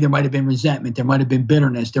for me. There might have been resentment. There might have been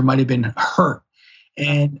bitterness. There might have been hurt.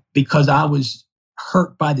 And because I was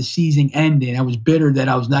hurt by the season ending, I was bitter that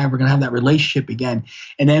I was never going to have that relationship again.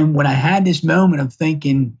 And then when I had this moment of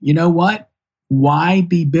thinking, you know what? Why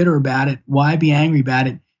be bitter about it? Why be angry about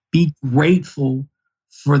it? Be grateful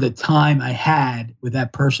for the time I had with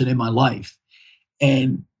that person in my life.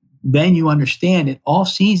 And then you understand that all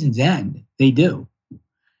seasons end. They do.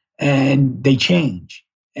 And they change.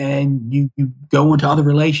 And you go into other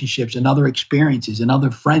relationships and other experiences and other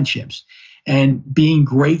friendships. And being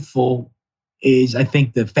grateful is, I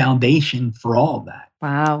think, the foundation for all of that.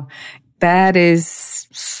 Wow. That is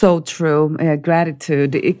so true.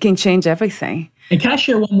 Gratitude, it can change everything. And can I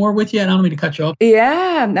share one more with you? And I don't mean to cut you off.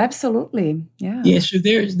 Yeah, absolutely. Yeah. Yeah. So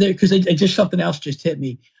because just something else just hit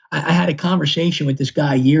me. I had a conversation with this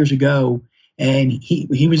guy years ago, and he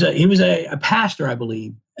was a pastor, I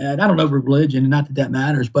believe. And I don't know religion, and not that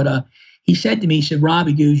matters, but he said to me, he said, Rob,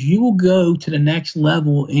 he goes, you will go to the next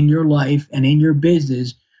level in your life and in your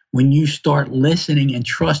business when you start listening and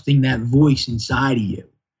trusting that voice inside of you.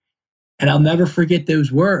 And I'll never forget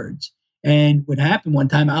those words. And what happened one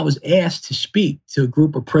time, I was asked to speak to a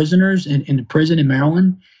group of prisoners in the prison in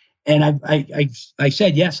Maryland. And I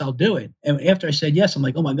said, yes, I'll do it. And after I said yes, I'm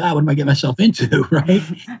like, oh my God, what am I getting myself into, right?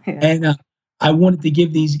 Yeah. And I wanted to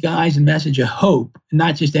give these guys a message of hope,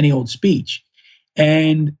 not just any old speech.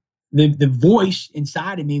 And the voice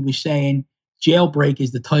inside of me was saying, Jailbreak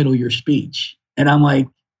is the title of your speech. And I'm like,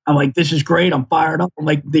 this is great. I'm fired up. I'm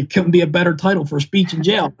like, there couldn't be a better title for a speech in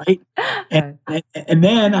jail, right? And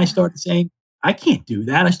then I started saying, I can't do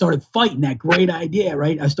that. I started fighting that great idea,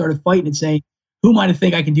 right? I started fighting and saying, who might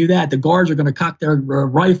think I can do that? The guards are going to cock their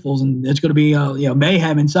rifles, and it's going to be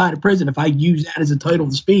mayhem inside a prison if I use that as a title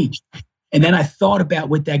of the speech. And then I thought about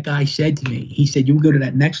what that guy said to me. He said, you will go to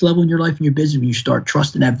that next level in your life and your business when you start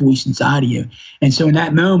trusting that voice inside of you. And so in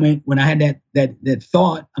that moment, when I had that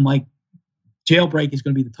thought, I'm like, Jailbreak is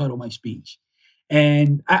going to be the title of my speech.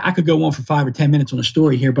 And I could go on for 5 or 10 minutes on a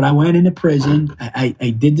story here, but I went into prison.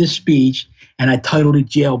 I did this speech, and I titled it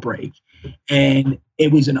Jailbreak. And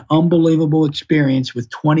it was an unbelievable experience with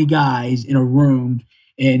 20 guys in a room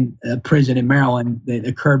in a prison in Maryland that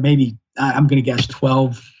occurred maybe, I'm going to guess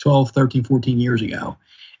 12, 13, 14 years ago.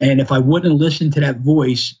 And if I wouldn't have listened to that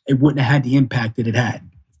voice, it wouldn't have had the impact that it had.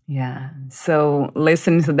 Yeah. So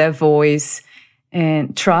listening to that voice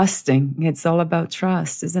and trusting. It's all about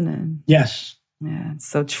trust, isn't it? Yes. Yeah, it's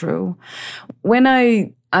so true. When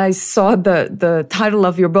I saw the title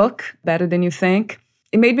of your book, Better Than You Think,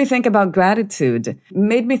 it made me think about gratitude. It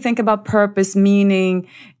made me think about purpose, meaning,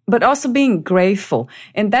 but also being grateful.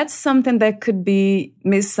 And that's something that could be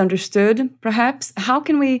misunderstood, perhaps. How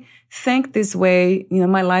can we think this way?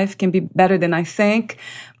 My life can be better than I think.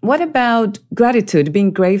 What about gratitude,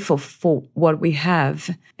 being grateful for what we have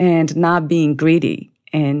and not being greedy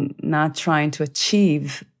and not trying to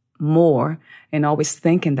achieve more and always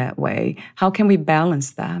thinking that way? How can we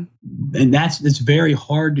balance that? And that's very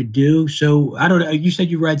hard to do. So I don't know. You said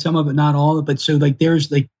you read some of it, not all of it, but so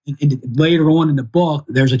there's later on in the book,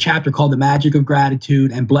 there's a chapter called The Magic of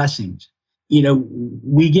Gratitude and Blessings.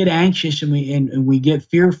 We get anxious and we get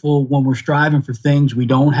fearful when we're striving for things we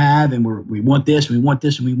don't have, and we want this, we want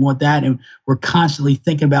this, and we want that, and we're constantly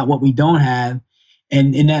thinking about what we don't have.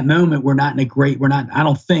 And in that moment, I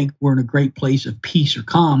don't think we're in a great place of peace or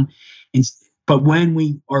calm. But when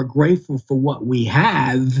we are grateful for what we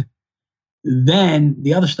have, then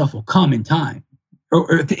the other stuff will come in time,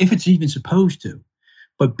 or if it's even supposed to.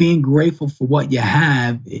 But being grateful for what you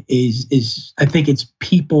have is I think it's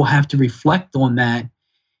people have to reflect on that.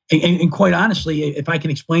 And quite honestly, if I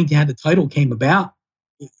can explain to you how the title came about,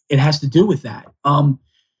 it has to do with that.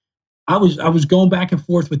 I was going back and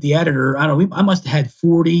forth with the editor. I must have had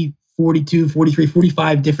 40, 42, 43,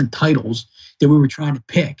 45 different titles that we were trying to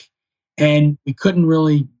pick. And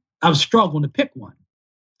I was struggling to pick one.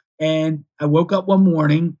 And I woke up one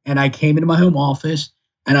morning and I came into my home office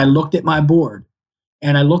and I looked at my board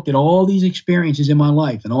and I looked at all these experiences in my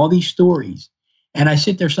life and all these stories. And I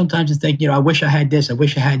sit there sometimes and think, I wish I had this. I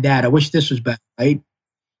wish I had that. I wish this was better, right?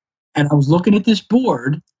 And I was looking at this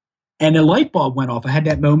board and the light bulb went off. I had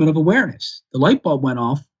that moment of awareness. The light bulb went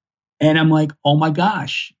off and I'm like, oh my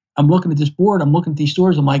gosh, I'm looking at this board. I'm looking at these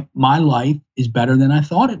stories. I'm like, my life is better than I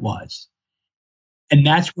thought it was. And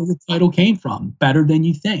that's where the title came from, Better Than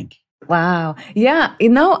You Think. Wow. Yeah.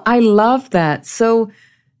 I love that. So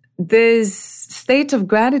this state of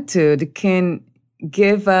gratitude can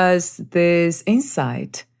give us this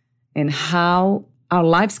insight in how our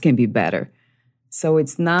lives can be better. So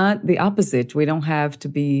it's not the opposite. We don't have to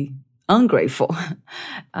be ungrateful.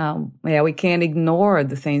 We can't ignore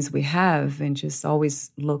the things we have and just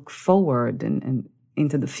always look forward and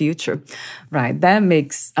into the future. Right. That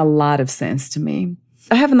makes a lot of sense to me.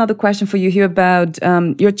 I have another question for you here about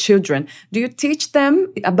your children. Do you teach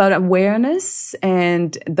them about awareness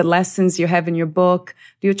and the lessons you have in your book?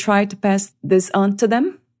 Do you try to pass this on to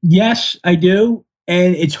them? Yes, I do.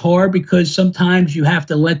 And it's hard because sometimes you have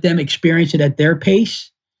to let them experience it at their pace.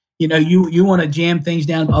 You want to jam things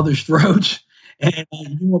down others' throats, and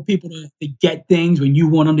you want people to get things when you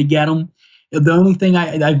want them to get them. The only thing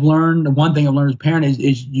I've learned, the one thing I've learned as a parent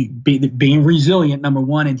is being resilient, number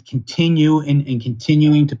one, and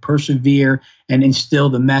continuing to persevere and instill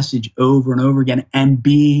the message over and over again and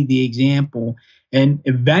be the example. And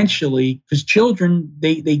eventually, because children,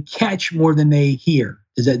 they catch more than they hear.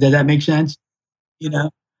 Does that make sense?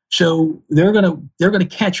 So they're gonna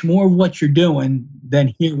catch more of what you're doing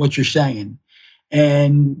than hear what you're saying.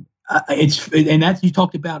 And that you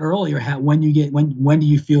talked about earlier, how when do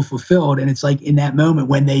you feel fulfilled? And it's like in that moment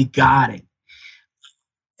when they got it.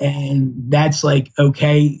 And that's like,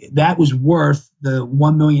 okay, that was worth the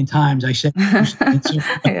 1 million times I said,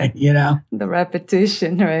 The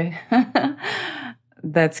repetition, right?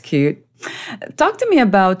 That's cute. Talk to me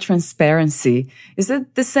about transparency. Is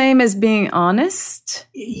it the same as being honest?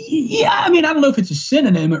 Yeah, I don't know if it's a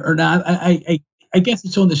synonym or not. I guess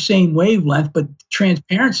it's on the same wavelength, but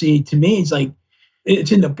transparency to me is like,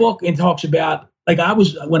 it's in the book and talks about, like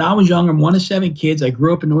when I was young, I'm one of 7 kids. I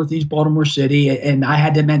grew up in Northeast Baltimore City and I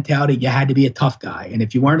had the mentality you had to be a tough guy. And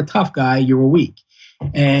if you weren't a tough guy, you were weak.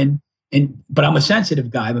 But I'm a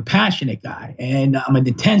sensitive guy. I'm a passionate guy and I'm an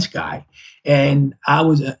intense guy. And I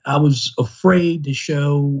was afraid to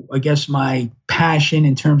show, I guess, my passion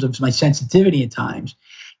in terms of my sensitivity at times.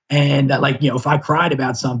 And if I cried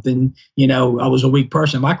about something, I was a weak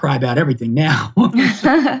person. I cry about everything now.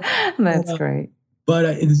 That's great.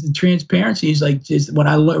 But transparency is like, just when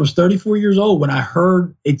I was 34 years old, when I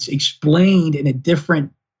heard it's explained in a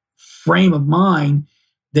different frame of mind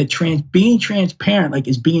that being transparent,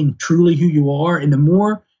 is being truly who you are. And the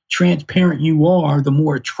more transparent you are, the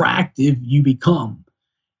more attractive you become.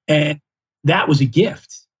 And that was a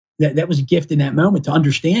gift. That was a gift in that moment to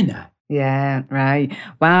understand that. Yeah, right.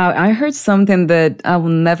 Wow. I heard something that I will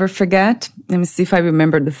never forget. Let me see if I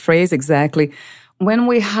remember the phrase exactly. When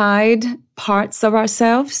we hide parts of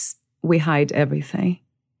ourselves, we hide everything.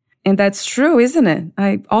 And that's true, isn't it?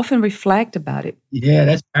 I often reflect about it. Yeah,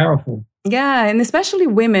 that's powerful. Yeah, and especially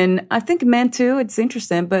women. I think men too, it's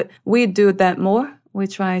interesting, but we do that more. We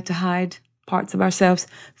try to hide parts of ourselves,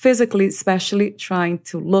 physically especially, trying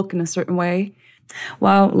to look in a certain way.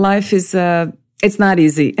 Well, life is, it's not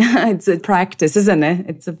easy. It's a practice, isn't it?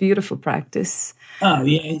 It's a beautiful practice. Oh,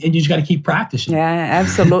 yeah, and you just got to keep practicing. Yeah,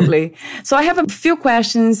 absolutely. So I have a few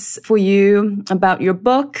questions for you about your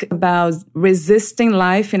book, about resisting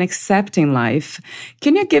life and accepting life.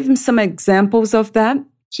 Can you give me some examples of that?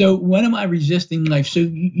 So when am I resisting life? So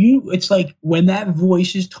it's like when that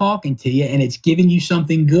voice is talking to you and it's giving you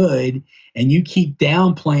something good and you keep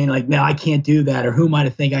downplaying like, no, I can't do that. Or who am I to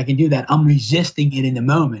think I can do that? I'm resisting it in the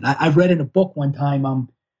moment. I've read in a book one time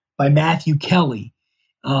by Matthew Kelly.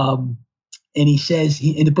 And he says,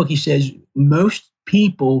 in the book, he says, most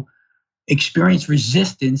people experience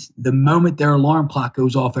resistance the moment their alarm clock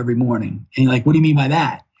goes off every morning. And you're like, what do you mean by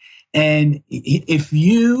that? And if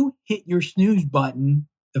you hit your snooze button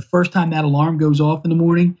the first time that alarm goes off in the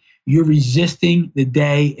morning, you're resisting the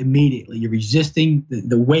day immediately. You're resisting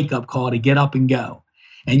the wake-up call to get up and go.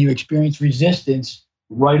 And you experience resistance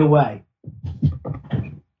right away.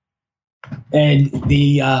 And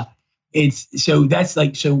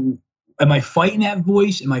am I fighting that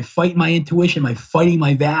voice? Am I fighting my intuition? Am I fighting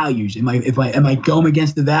my values? Am I going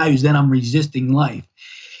against the values? Then I'm resisting life.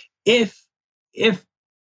 If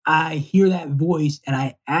I hear that voice and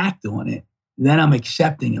I act on it, then I'm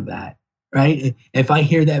accepting of that. right? If I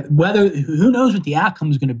hear that, who knows what the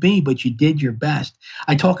outcome is going to be, but you did your best.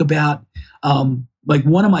 I talk about, like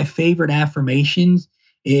one of my favorite affirmations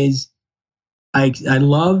is I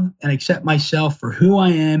love and accept myself for who I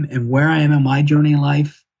am and where I am in my journey in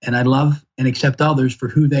life. And I love and accept others for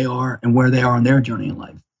who they are and where they are on their journey in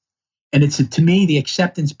life. And to me, the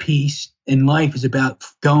acceptance piece in life is about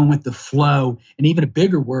going with the flow. And even a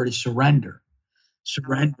bigger word is surrender.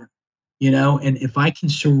 Surrender, and if I can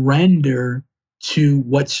surrender to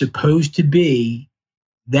what's supposed to be,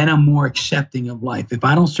 then I'm more accepting of life. If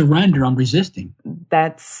I don't surrender, I'm resisting.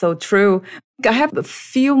 That's so true. I have a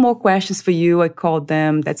few more questions for you. I call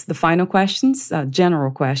them, that's the final questions,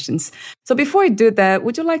 general questions. So before I do that,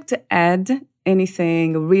 would you like to add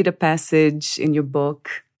anything, read a passage in your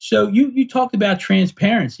book? So you talked about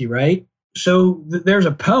transparency, right? So there's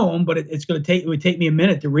a poem, but it would take me a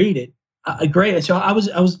minute to read it. Great. So I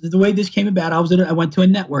was the way this came about. I went to a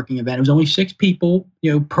networking event. It was only 6 people,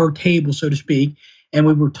 per table, so to speak. And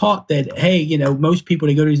we were taught that, hey, most people,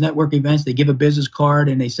 they go to these networking events, they give a business card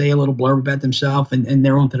and they say a little blurb about themselves and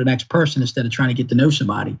they're on to the next person instead of trying to get to know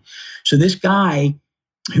somebody. So this guy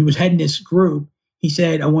who was heading this group, he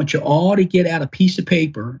said, I want you all to get out a piece of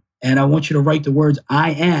paper and I want you to write the words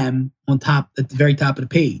I am at the very top of the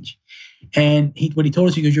page. And what he told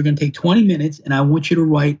us, he goes, you're going to take 20 minutes and I want you to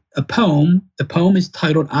write a poem. The poem is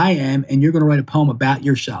titled I Am, and you're going to write a poem about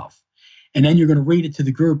yourself. And then you're going to read it to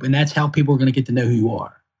the group, and that's how people are going to get to know who you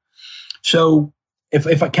are. So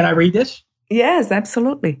can I read this? Yes,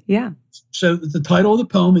 absolutely. Yeah. So the title of the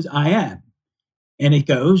poem is I Am. And it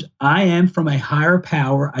goes, I am from a higher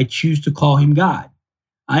power. I choose to call him God.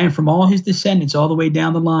 I am from all his descendants all the way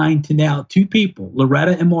down the line to now 2 people,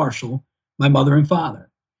 Loretta and Marshall, my mother and father.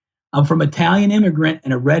 I'm from Italian immigrant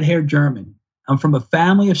and a red-haired German. I'm from a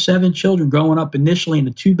family of 7 children growing up initially in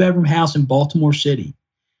a 2-bedroom house in Baltimore City.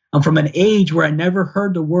 I'm from an age where I never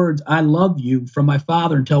heard the words, I love you from my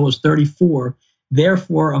father until I was 34.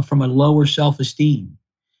 Therefore, I'm from a lower self-esteem.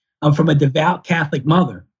 I'm from a devout Catholic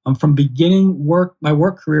mother. I'm from beginning my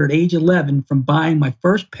work career at age 11, from buying my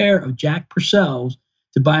first pair of Jack Purcells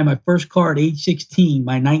to buying my first car at age 16,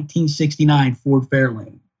 my 1969 Ford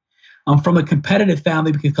Fairlane. I'm from a competitive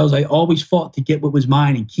family because I always fought to get what was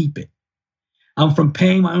mine and keep it. I'm from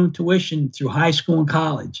paying my own tuition through high school and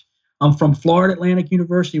college. I'm from Florida Atlantic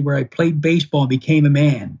University, where I played baseball and became a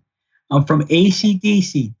man. I'm from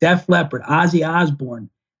AC/DC, Def Leppard, Ozzy Osbourne.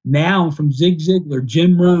 Now I'm from Zig Ziglar,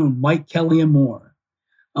 Jim Rohn, Mike Kelly, and more.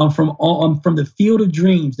 I'm from the field of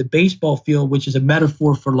dreams, the baseball field, which is a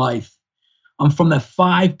metaphor for life. I'm from the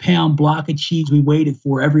 5-pound block of cheese we waited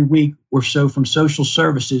for every week or so from social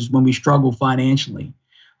services when we struggled financially.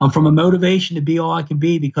 I'm from a motivation to be all I can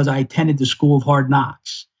be because I attended the school of hard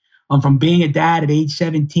knocks. I'm from being a dad at age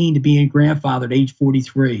 17 to being a grandfather at age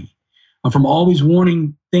 43. I'm from always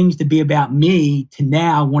wanting things to be about me to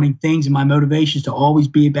now wanting things and my motivations to always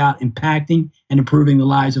be about impacting and improving the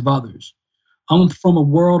lives of others. I'm from a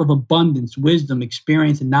world of abundance, wisdom,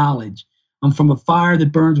 experience, and knowledge. I'm from a fire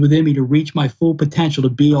that burns within me to reach my full potential to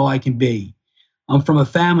be all I can be. I'm from a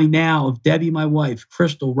family now of Debbie, my wife,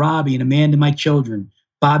 Crystal, Robbie, and Amanda, my children,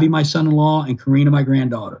 Bobby, my son-in-law, and Karina, my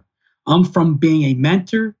granddaughter. I'm from being a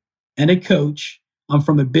mentor and a coach. I'm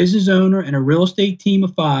from a business owner and a real estate team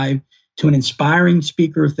of 5 to an inspiring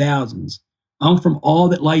speaker of thousands. I'm from all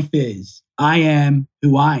that life is. I am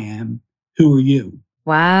who I am. Who are you?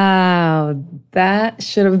 Wow, that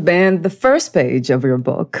should have been the first page of your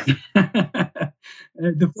book.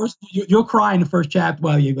 You'll cry in the first chapter.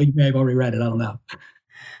 Well, you may have already read it. I don't know.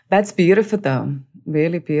 That's beautiful, though.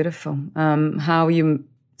 Really beautiful. How you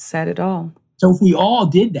said it all. So if we all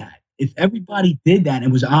did that, if everybody did that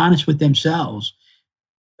and was honest with themselves,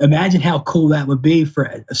 imagine how cool that would be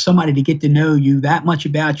for somebody to get to know you that much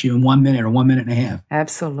about you in 1 minute or 1 minute and a half.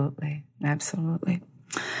 Absolutely. Absolutely.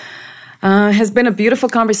 It has been a beautiful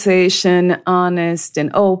conversation, honest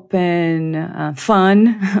and open,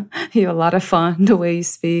 fun. You're a lot of fun the way you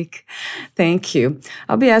speak. Thank you.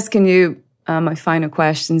 I'll be asking you my final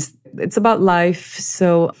questions. It's about life.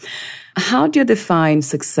 So how do you define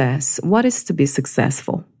success? What is to be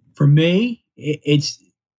successful? For me, it's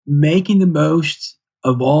making the most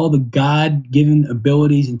of all the God-given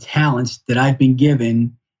abilities and talents that I've been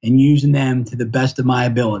given and using them to the best of my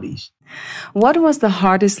abilities. What was the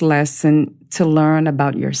hardest lesson to learn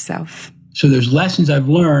about yourself? So there's lessons I've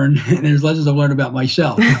learned, and there's lessons I've learned about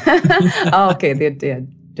myself. Okay, they're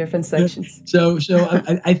different sections. So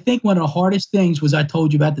I think one of the hardest things was I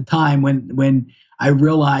told you about the time when I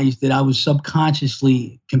realized that I was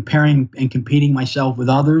subconsciously comparing and competing myself with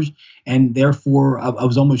others, and therefore I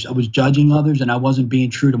was judging others, and I wasn't being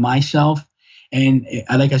true to myself. And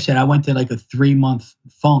like I said, I went to like a 3-month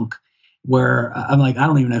funk where I'm like, I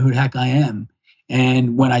don't even know who the heck I am.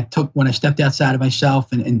 And when I stepped outside of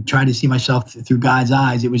myself and tried to see myself through God's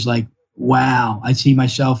eyes, it was like, wow, I see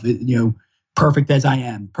myself, perfect as I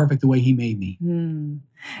am, perfect the way he made me.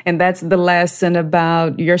 And that's the lesson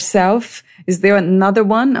about yourself. Is there another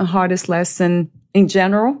one, a hardest lesson in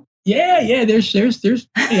general? Yeah. There's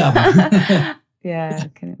plenty of them. Yeah.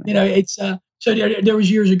 It's so there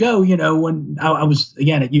was years ago, when I was,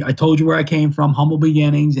 again, I told you where I came from, humble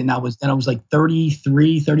beginnings, and I was like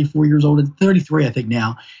 33, 34 years old, 33 I think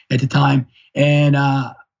now at the time, and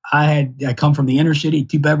I come from the inner city,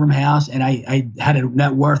 2-bedroom house, and I had a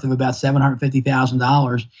net worth of about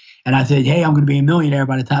 $750,000, and I said, hey, I'm going to be a millionaire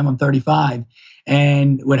by the time I'm 35.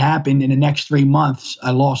 And what happened in the next 3 months,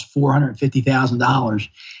 I lost $450,000.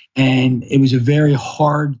 And it was a very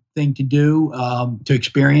hard thing to do, to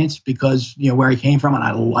experience, because, where I came from, and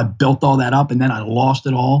I built all that up, and then I lost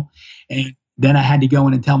it all. And then I had to go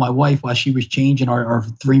in and tell my wife while she was changing our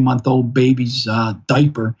 3-month-old baby's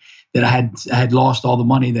diaper that I had lost all the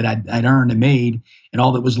money that I'd earned and made, and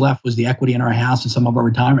all that was left was the equity in our house and some of our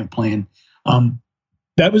retirement plan.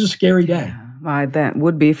 That was a scary day. Well, that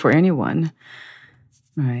would be for anyone.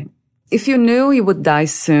 Right. If you knew you would die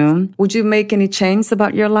soon, would you make any changes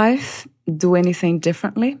about your life? Do anything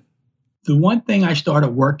differently? The one thing I started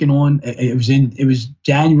working on, it was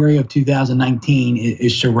January of 2019,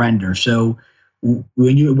 is surrender. So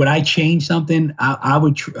when I change something, I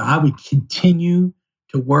would continue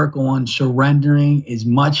to work on surrendering as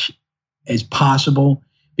much as possible,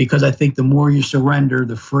 because I think the more you surrender,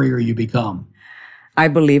 the freer you become. I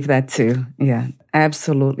believe that too. Yeah,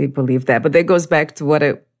 absolutely believe that. But that goes back to what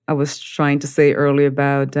I was trying to say earlier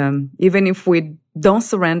about even if we don't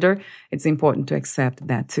surrender, it's important to accept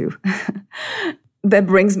that too. That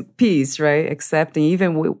brings peace, right? Accepting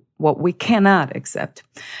even what we cannot accept.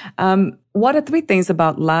 What are 3 things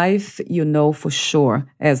about life you know for sure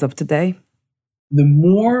as of today? The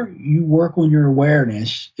more you work on your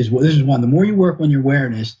awareness, this is one, the more you work on your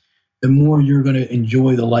awareness, the more you're going to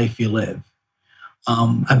enjoy the life you live.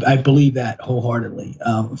 I believe that wholeheartedly.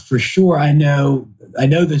 For sure, I know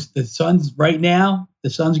the sun's right now. The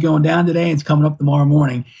sun's going down today, and it's coming up tomorrow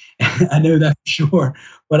morning. I know that for sure.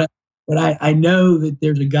 But I know that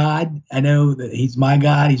there's a God. I know that He's my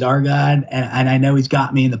God. He's our God, and I know He's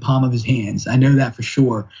got me in the palm of His hands. I know that for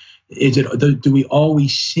sure. Do we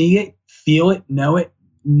always see it, feel it, know it?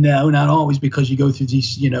 No, not always, because you go through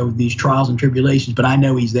these trials and tribulations. But I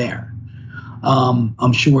know He's there.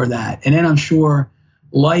 I'm sure of that. And then I'm sure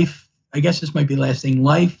life, I guess this might be the last thing,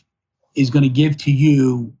 life is going to give to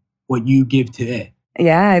you what you give to it.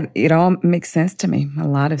 Yeah, it all makes sense to me. A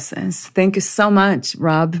lot of sense. Thank you so much,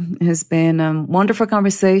 Rob. It has been a wonderful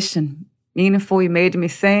conversation. Meaningful. You made me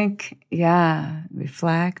think. Yeah,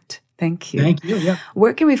 reflect. Thank you. Thank you. Yeah.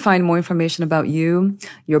 Where can we find more information about you,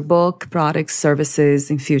 your book, products, services,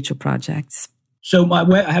 and future projects? So I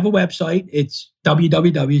have a website. It's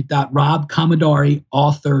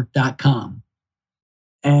www.robcommodariauthor.com.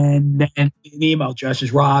 And then the email address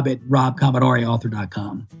is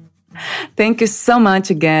rob@robcommodariauthor.com. Thank you so much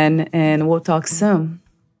again, and we'll talk soon.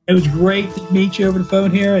 It was great to meet you over the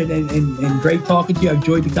phone here, and great talking to you. I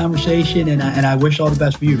enjoyed the conversation, and I wish all the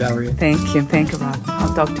best for you, Valeria. Thank you, Rob.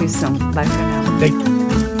 I'll talk to you soon. Bye for now. Thank you.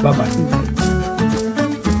 Bye-bye. Bye.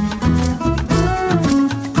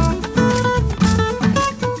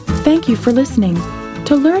 Thank you for listening.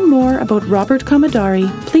 To learn more about Robert Commodari,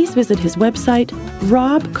 please visit his website,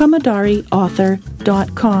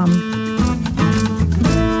 robcommodariauthor.com.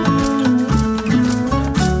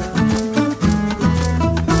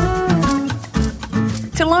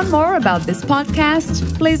 To learn more about this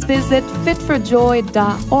podcast, please visit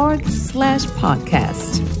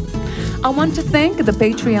fitforjoy.org/podcast. I want to thank the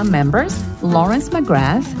Patreon members, Lawrence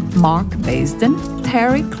McGrath, Mark Basden,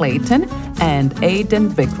 Terry Clayton, and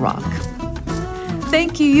Aidan Vickrock.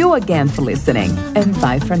 Thank you again for listening, and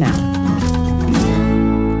bye for now.